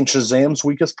 I think Shazam's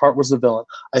weakest part was the villain.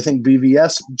 I think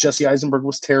BVS, Jesse Eisenberg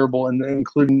was terrible, and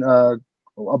including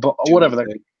whatever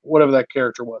that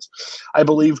character was. I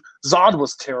believe Zod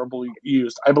was terribly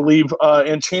used. I believe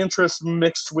Enchantress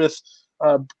mixed with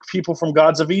people from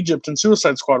Gods of Egypt and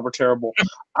Suicide Squad were terrible.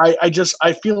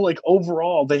 I feel like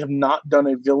overall they have not done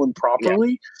a villain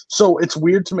properly. Yeah. So it's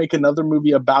weird to make another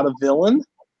movie about a villain.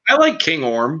 I like King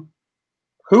Orm.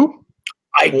 Who?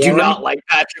 I do not like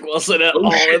Patrick Wilson at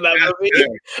all in that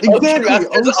movie. Exactly.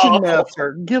 Ocean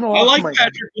Master. Get off. I like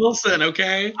Patrick Wilson,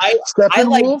 okay? I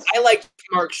like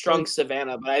Mark Strong's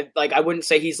Savannah, but I wouldn't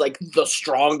say he's like the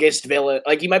strongest villain.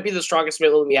 Like, he might be the strongest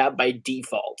villain we have by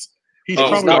default.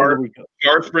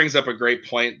 Garth brings up a great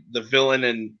point. The villain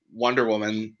in Wonder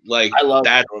Woman, like, I love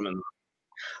that woman.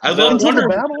 I love Wonder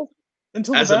Woman.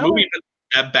 As a movie,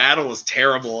 that battle is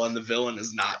terrible and the villain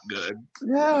is not good.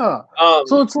 Yeah.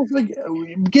 So it's like,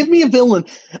 give me a villain.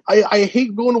 I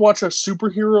hate going to watch a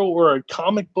superhero or a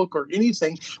comic book or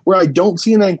anything where I don't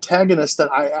see an antagonist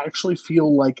that I actually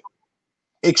feel like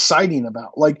exciting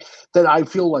about. Like, that I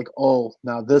feel like, oh,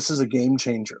 now this is a game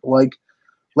changer. Like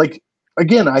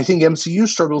again, I think MCU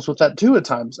struggles with that too at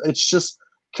times. It's just,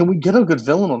 can we get a good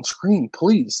villain on screen,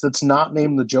 please? That's not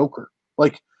named the Joker.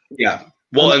 Like, yeah.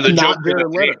 Well, and the Joker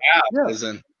that they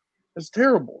isn't. It's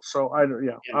terrible. So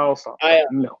I'll stop.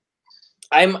 No.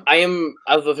 I am,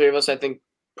 of the three of us, I think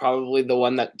probably the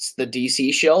one that's the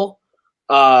DC shill.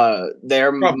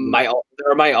 They're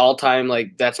my all-time,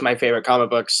 like, that's my favorite comic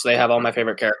books. They have all my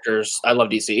favorite characters. I love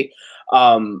DC.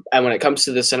 And when it comes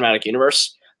to the cinematic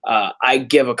universe, I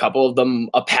give a couple of them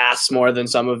a pass more than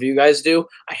some of you guys do.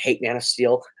 I hate Man of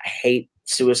Steel. I hate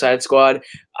Suicide Squad.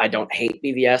 I don't hate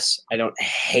BVS. I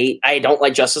don't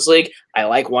like Justice League. I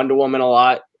like Wonder Woman a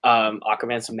lot.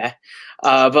 Aquaman's meh.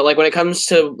 But like when it comes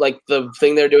to like the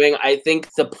thing they're doing, I think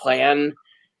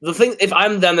if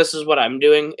I'm them, this is what I'm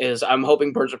doing is I'm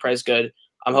hoping Birds of Prey is good.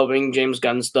 I'm hoping James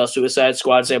Gunn's The Suicide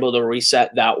Squad is able to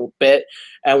reset that bit.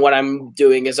 And what I'm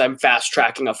doing is I'm fast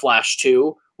tracking a Flash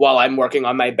 2 while I'm working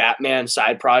on my Batman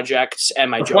side projects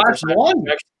and my Joker side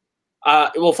projects.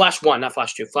 Flash 1, not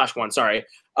Flash 2. Flash 1, sorry.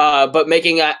 But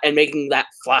making that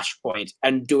Flashpoint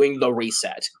and doing the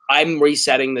reset. I'm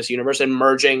resetting this universe and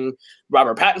merging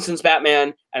Robert Pattinson's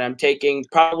Batman, and I'm taking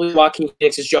probably Joaquin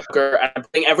Phoenix's Joker, and I'm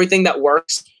putting everything that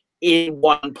works in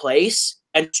one place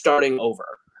and starting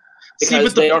over.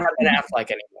 Because they don't have Ben Affleck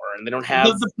anymore, and they don't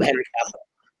have Henry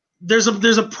Cavill.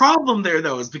 There's a problem there,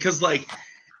 though, is because, like,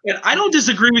 and I don't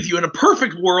disagree with you. In a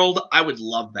perfect world, I would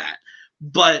love that.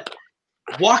 But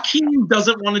Joaquin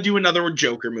doesn't want to do another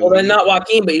Joker movie. Well, then not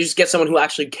Joaquin, but you just get someone who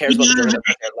actually cares about the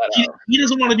Joker. He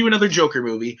doesn't want to do another Joker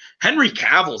movie. Henry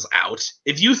Cavill's out.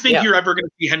 If you think you're ever going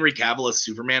to see Henry Cavill as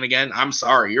Superman again, I'm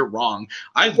sorry, you're wrong.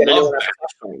 I love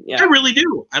that. I really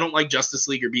do. I don't like Justice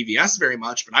League or BVS very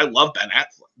much, but I love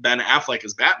Ben Affleck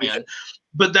as Batman.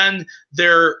 But then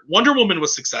their Wonder Woman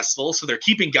was successful, so they're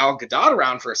keeping Gal Gadot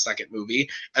around for a second movie.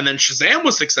 And then Shazam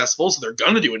was successful, so they're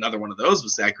going to do another one of those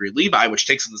with Zachary Levi, which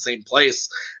takes in the same place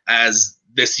as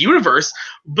this universe.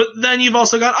 But then you've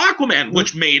also got Aquaman,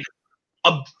 which made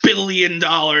 $1 billion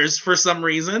for some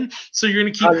reason. So you're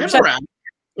going to keep him around.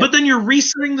 But then you're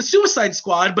resetting the Suicide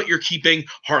Squad, but you're keeping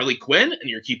Harley Quinn, and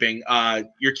you're keeping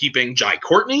Jai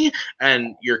Courtney,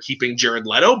 and you're keeping Jared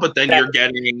Leto. But then you're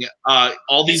getting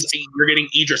all these. You're getting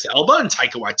Idris Elba and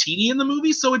Taika Waititi in the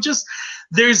movie. So it just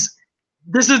this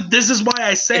is why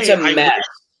I say it's a mess.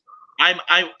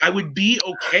 I would be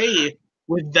okay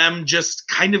with them just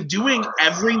kind of doing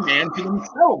every man to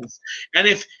themselves. And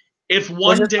if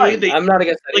one day I'm not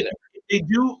against that either.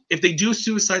 If they do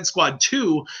Suicide Squad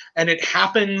 2 and it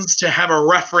happens to have a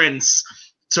reference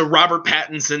to Robert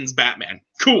Pattinson's Batman,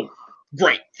 cool,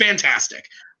 great, fantastic.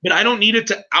 But I don't need it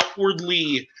to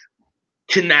outwardly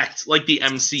connect like the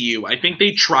MCU. I think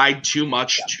they tried too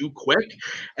much too quick,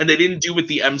 and they didn't do what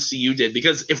the MCU did.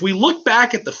 Because if we look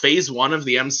back at the phase 1 of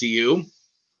the MCU,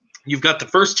 you've got the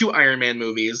first 2 Iron Man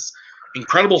movies,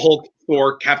 Incredible Hulk,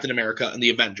 Thor, Captain America, and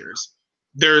the Avengers.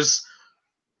 There's,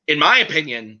 in my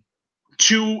opinion,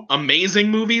 2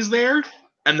 amazing movies there,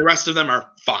 and the rest of them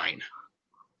are fine.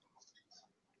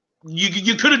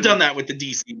 You could have done that with the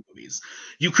DC movies.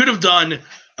 You could have done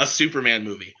a Superman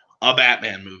movie, a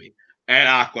Batman movie, an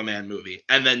Aquaman movie,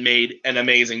 and then made an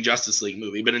amazing Justice League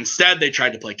movie. But instead, they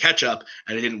tried to play catch up,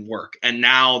 and it didn't work. And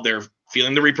now they're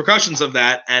feeling the repercussions of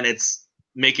that, and it's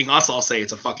making us all say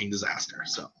it's a fucking disaster.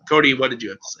 So, Cody, what did you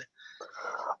have to say?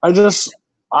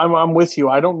 I'm with you.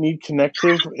 I don't need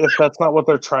connective if that's not what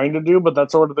they're trying to do, but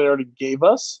that's what they already gave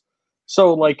us.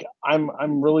 So, like,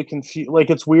 I'm really confused. Like,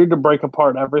 it's weird to break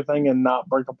apart everything and not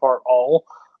break apart all.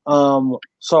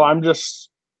 So I just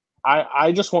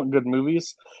want good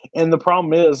movies. And the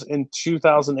problem is, in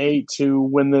 2008 to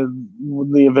when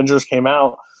the Avengers came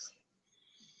out,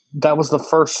 that was the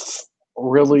first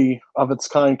really of its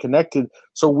kind connected.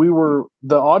 So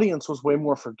the audience was way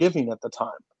more forgiving at the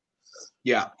time.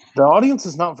 Yeah. The audience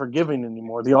is not forgiving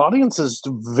anymore. The audience is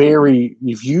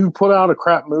if you put out a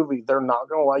crap movie, they're not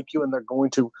going to like you, and they're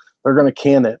going to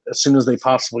can it as soon as they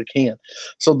possibly can.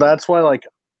 So that's why, like,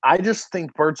 I just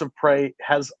think Birds of Prey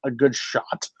has a good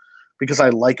shot because I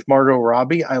like Margot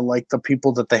Robbie. I like the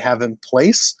people that they have in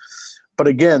place. But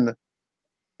again,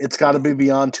 it's got to be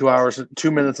beyond 2 hours, 2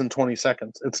 minutes and 20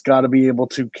 seconds. It's got to be able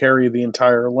to carry the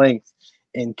entire length.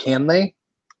 And can they?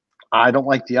 I don't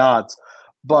like the odds,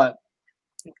 but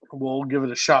we'll give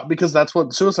it a shot because that's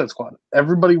what Suicide Squad.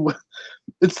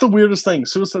 It's the weirdest thing.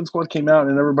 Suicide Squad came out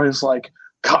and everybody's like,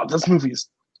 God, this movie is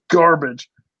garbage.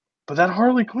 But that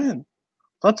Harley Quinn,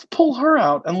 let's pull her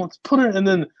out and let's put her. And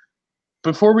then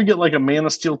before we get like a Man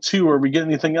of Steel 2 or we get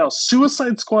anything else,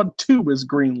 Suicide Squad 2 is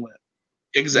greenlit.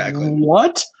 Exactly.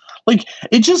 What? Like,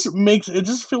 it just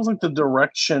feels like the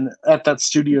direction at that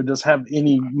studio does have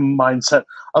any mindset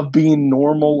of being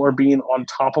normal or being on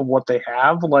top of what they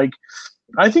have. Like,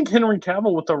 I think Henry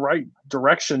Cavill with the right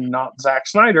direction, not Zack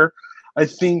Snyder, I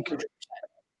think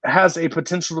has a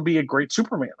potential to be a great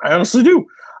Superman. I honestly do.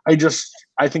 I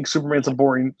think Superman's a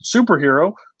boring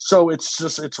superhero, so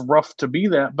it's rough to be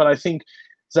that. But I think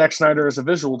Zack Snyder is a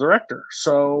visual director,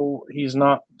 so he's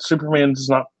not. Superman is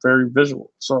not very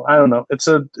visual. So I don't know. It's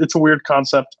a weird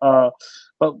concept.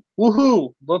 But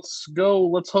woohoo! Let's go.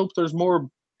 Let's hope there's more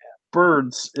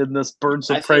birds in this Birds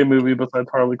of Prey movie besides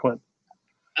Harley Quinn.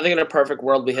 I think in a perfect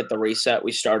world, we hit the reset.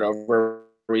 We start over,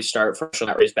 restart for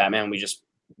Not Raise Batman. We just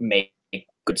make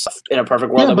good stuff. In a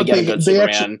perfect world, we get a good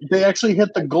Superman. They actually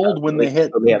hit the gold when they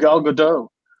hit Gal Gadot.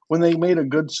 When they made a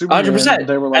good Superman, 100%.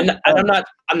 They were like, and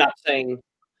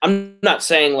I'm not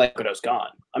saying like Gadot's gone.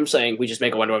 I'm saying we just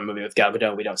make a Wonder Woman movie with Gal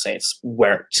Gadot. We don't say it's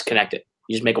where it's connected.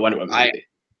 You just make a Wonder Woman movie.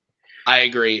 I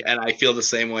agree, and I feel the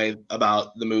same way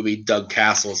about the movie Doug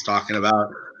Castle's talking about.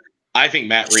 I think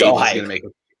Matt Reeves is going to make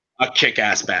a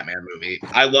kick-ass Batman movie.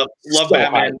 I love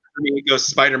Batman. For me, it goes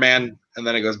Spider-Man, and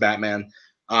then it goes Batman.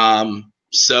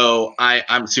 So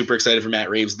I'm super excited for Matt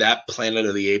Reeves. That Planet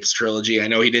of the Apes trilogy. I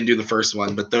know he didn't do the first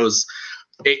one, but those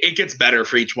it gets better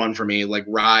for each one for me. Like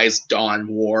Rise, Dawn,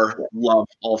 War. Love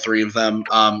all three of them.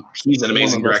 He's an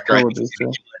amazing director.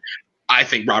 I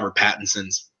think Robert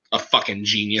Pattinson's a fucking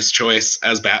genius choice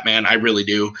as Batman. I really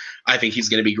do. I think he's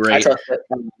going to be great.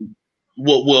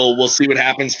 We'll see what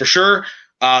happens for sure.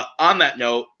 On that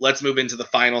note, let's move into the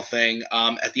final thing.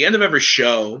 At the end of every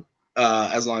show,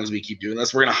 as long as we keep doing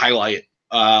this, we're going to highlight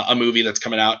a movie that's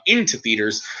coming out into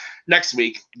theaters next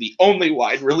week. The only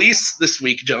wide release this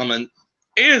week, gentlemen,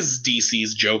 is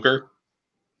DC's Joker.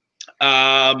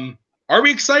 Are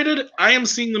we excited? I am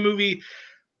seeing the movie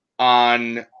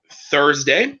on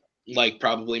Thursday, like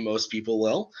probably most people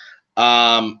will.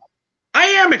 I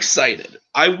am excited.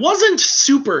 I wasn't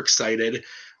super excited,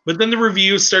 but then the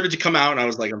reviews started to come out, and I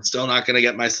was like, I'm still not going to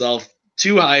get myself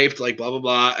too hyped, like blah, blah,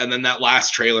 blah. And then that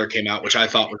last trailer came out, which I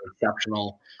thought was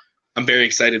exceptional. I'm very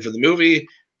excited for the movie.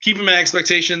 Keeping my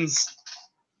expectations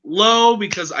low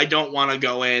because I don't want to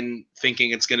go in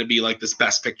thinking it's going to be like this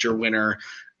Best Picture winner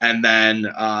and then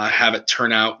have it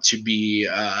turn out to be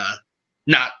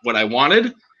not what I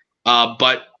wanted.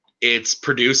 But it's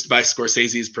produced by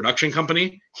Scorsese's production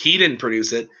company. He didn't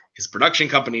produce it. His production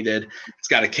company did. It's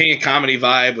got a King of Comedy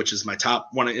vibe, which is my top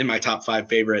 5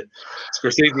 favorite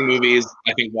Scorsese movies.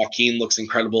 I think Joaquin looks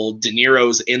incredible. De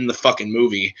Niro's in the fucking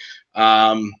movie.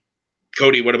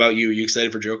 Cody, what about you? Are you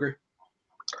excited for Joker?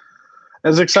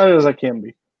 As excited as I can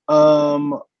be.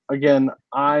 Again,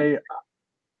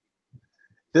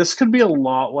 this could be a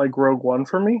lot like Rogue One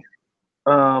for me.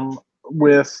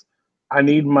 I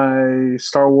need my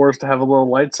Star Wars to have a little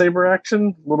lightsaber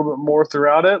action, a little bit more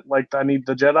throughout it. Like I need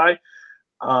the Jedi.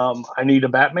 I need a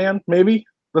Batman, maybe.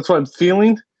 That's what I'm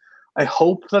feeling. I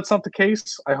hope that's not the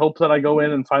case. I hope that I go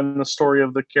in and find the story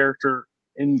of the character.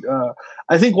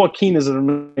 I think Joaquin is an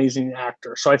amazing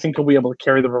actor, so I think he'll be able to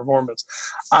carry the performance.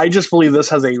 I just believe this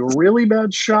has a really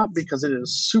bad shot because it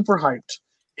is super hyped.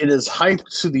 It is hyped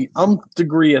to the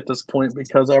degree at this point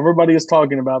because everybody is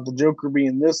talking about the Joker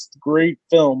being this great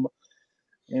film.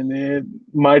 And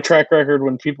my track record,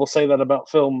 when people say that about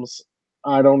films,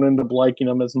 I don't end up liking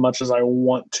them as much as I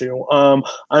want to.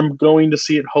 I'm going to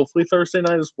see it hopefully Thursday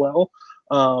night as well.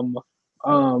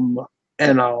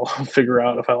 And I'll figure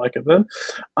out if I like it then.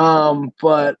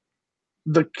 But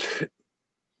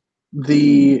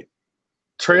the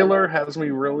trailer has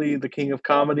me really the King of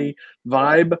Comedy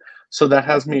vibe, so that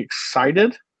has me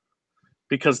excited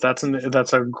because that's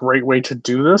a great way to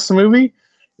do this movie.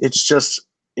 It's just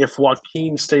if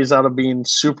Joaquin stays out of being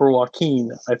super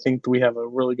Joaquin, I think we have a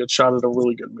really good shot at a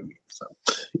really good movie. So,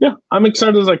 yeah, I'm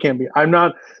excited as I can be.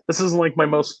 This isn't like my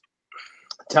most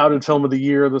touted film of the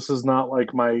year. This is not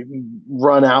like my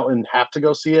run out and have to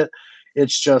go see it.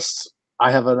 It's just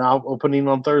I have an out opening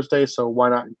on Thursday, so why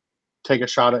not take a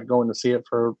shot at going to see it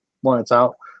for when it's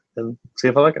out and see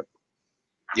if I like it.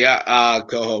 Yeah,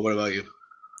 Coho, what about you?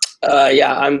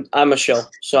 Yeah, I'm a shill,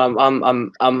 so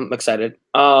I'm excited.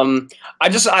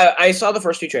 I saw the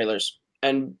first 2 trailers,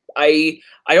 and I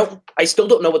still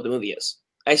don't know what the movie is.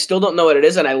 I still don't know what it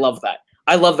is, and I love that.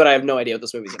 I love that I have no idea what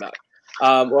this movie's about.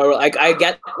 Or like I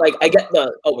get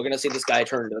the we're gonna see this guy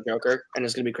turn into the Joker, and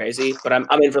it's gonna be crazy. But I'm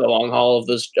in for the long haul of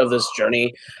this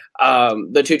journey.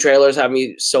 The 2 trailers have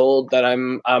me sold that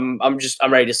I'm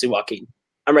ready to see Joaquin.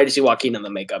 I'm ready to see Joaquin in the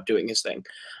makeup doing his thing.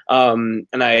 And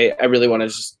I really want to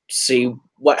just see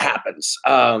what happens.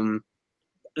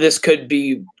 This could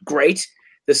be great.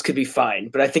 This could be fine.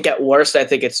 But I think at worst, I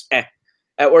think it's eh.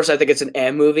 At worst, I think it's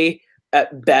an movie.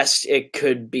 At best, it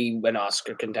could be an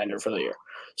Oscar contender for the year.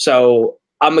 So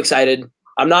I'm excited.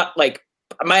 I'm not like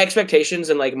my expectations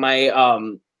and like my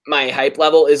hype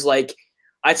level is like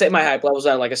I'd say my hype level is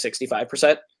at like a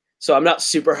 65%. So I'm not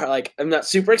super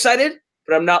excited,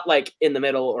 but I'm not like in the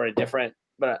middle or indifferent.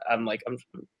 But I'm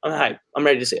hyped. I'm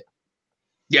ready to see it.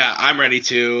 Yeah, I'm ready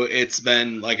to. It's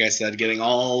been, like I said, getting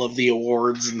all of the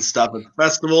awards and stuff at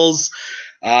festivals.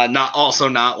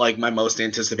 Not like my most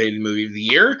anticipated movie of the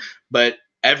year, but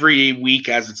every week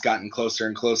as it's gotten closer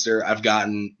and closer, I've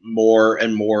gotten more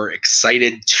and more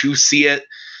excited to see it.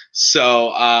 So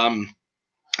I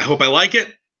hope I like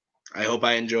it. I hope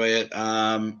I enjoy it.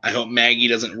 I hope Maggie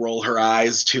doesn't roll her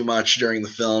eyes too much during the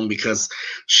film because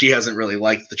she hasn't really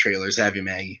liked the trailers, have you,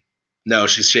 Maggie? No,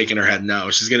 she's shaking her head. No,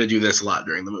 she's going to do this a lot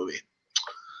during the movie.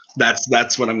 That's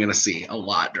what I'm going to see a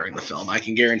lot during the film. I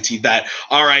can guarantee that.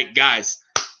 All right, guys.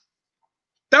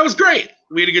 That was great.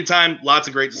 We had a good time. Lots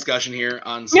of great discussion here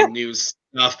on some news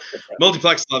stuff.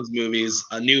 Multiplex Loves Movies,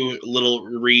 a new little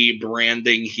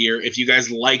rebranding here. If you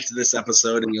guys liked this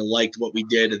episode and you liked what we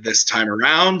did this time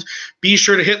around, be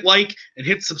sure to hit like and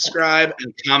hit subscribe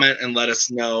and comment and let us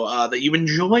know that you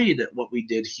enjoyed what we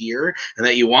did here and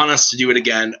that you want us to do it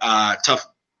again. Tough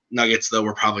Nuggets, though,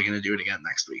 we're probably going to do it again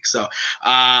next week. So,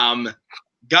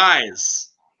 guys,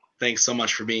 thanks so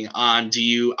much for being on. Do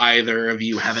you either of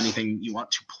you have anything you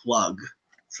want to plug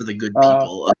for the good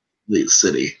people of the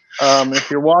city? If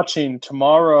you're watching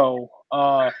tomorrow,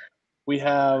 we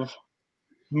have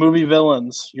Movie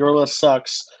Villains. Your List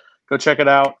Sucks. Go check it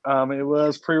out. It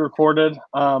was pre-recorded,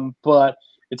 but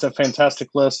it's a fantastic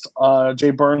list.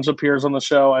 Jay Burns appears on the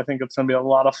show. I think it's going to be a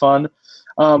lot of fun.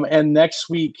 And next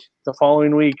week, the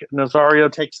following week,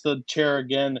 Nazario takes the chair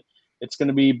again. It's going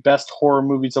to be best horror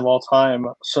movies of all time.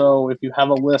 So if you have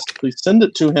a list, please send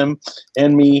it to him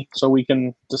and me so we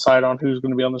can decide on who's going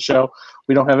to be on the show.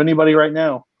 We don't have anybody right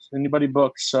now, anybody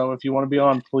booked. So if you want to be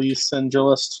on, please send your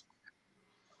list.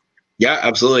 Yeah,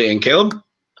 absolutely. And Caleb?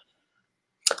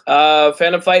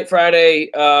 Phantom Fight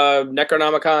Friday,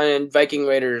 Necronomicon and Viking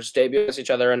Raiders debut against each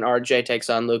other, and RJ takes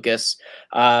on Lucas.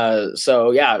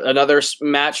 So yeah, another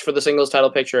match for the singles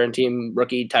title picture and team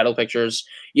rookie title pictures.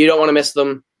 You don't want to miss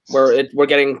them. We're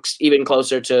getting even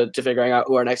closer to figuring out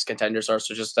who our next contenders are.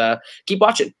 So just keep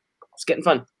watching. It's getting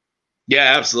fun.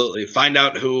 Yeah, absolutely. Find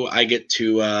out who I get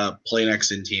to play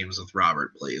next in teams with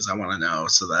Robert, please. I want to know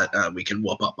so that we can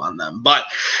whoop up on them. But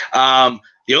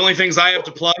the only things I have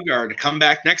to plug are to come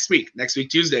back next week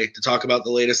Tuesday, to talk about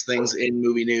the latest things in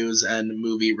movie news and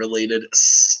movie-related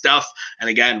stuff. And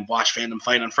again, watch Fandom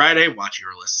Fight on Friday. Watch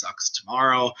Your List Sucks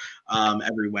tomorrow,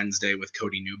 every Wednesday with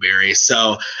Cody Newberry.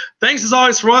 So thanks as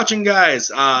always for watching,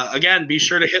 guys. Again, be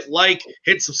sure to hit like,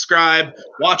 hit subscribe,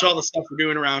 watch all the stuff we're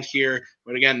doing around here.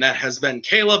 But again, that has been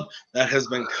Caleb. That has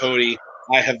been Cody.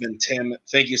 I have been Tim.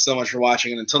 Thank you so much for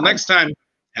watching. And until next time,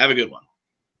 have a good one.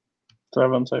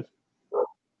 Drive on safe.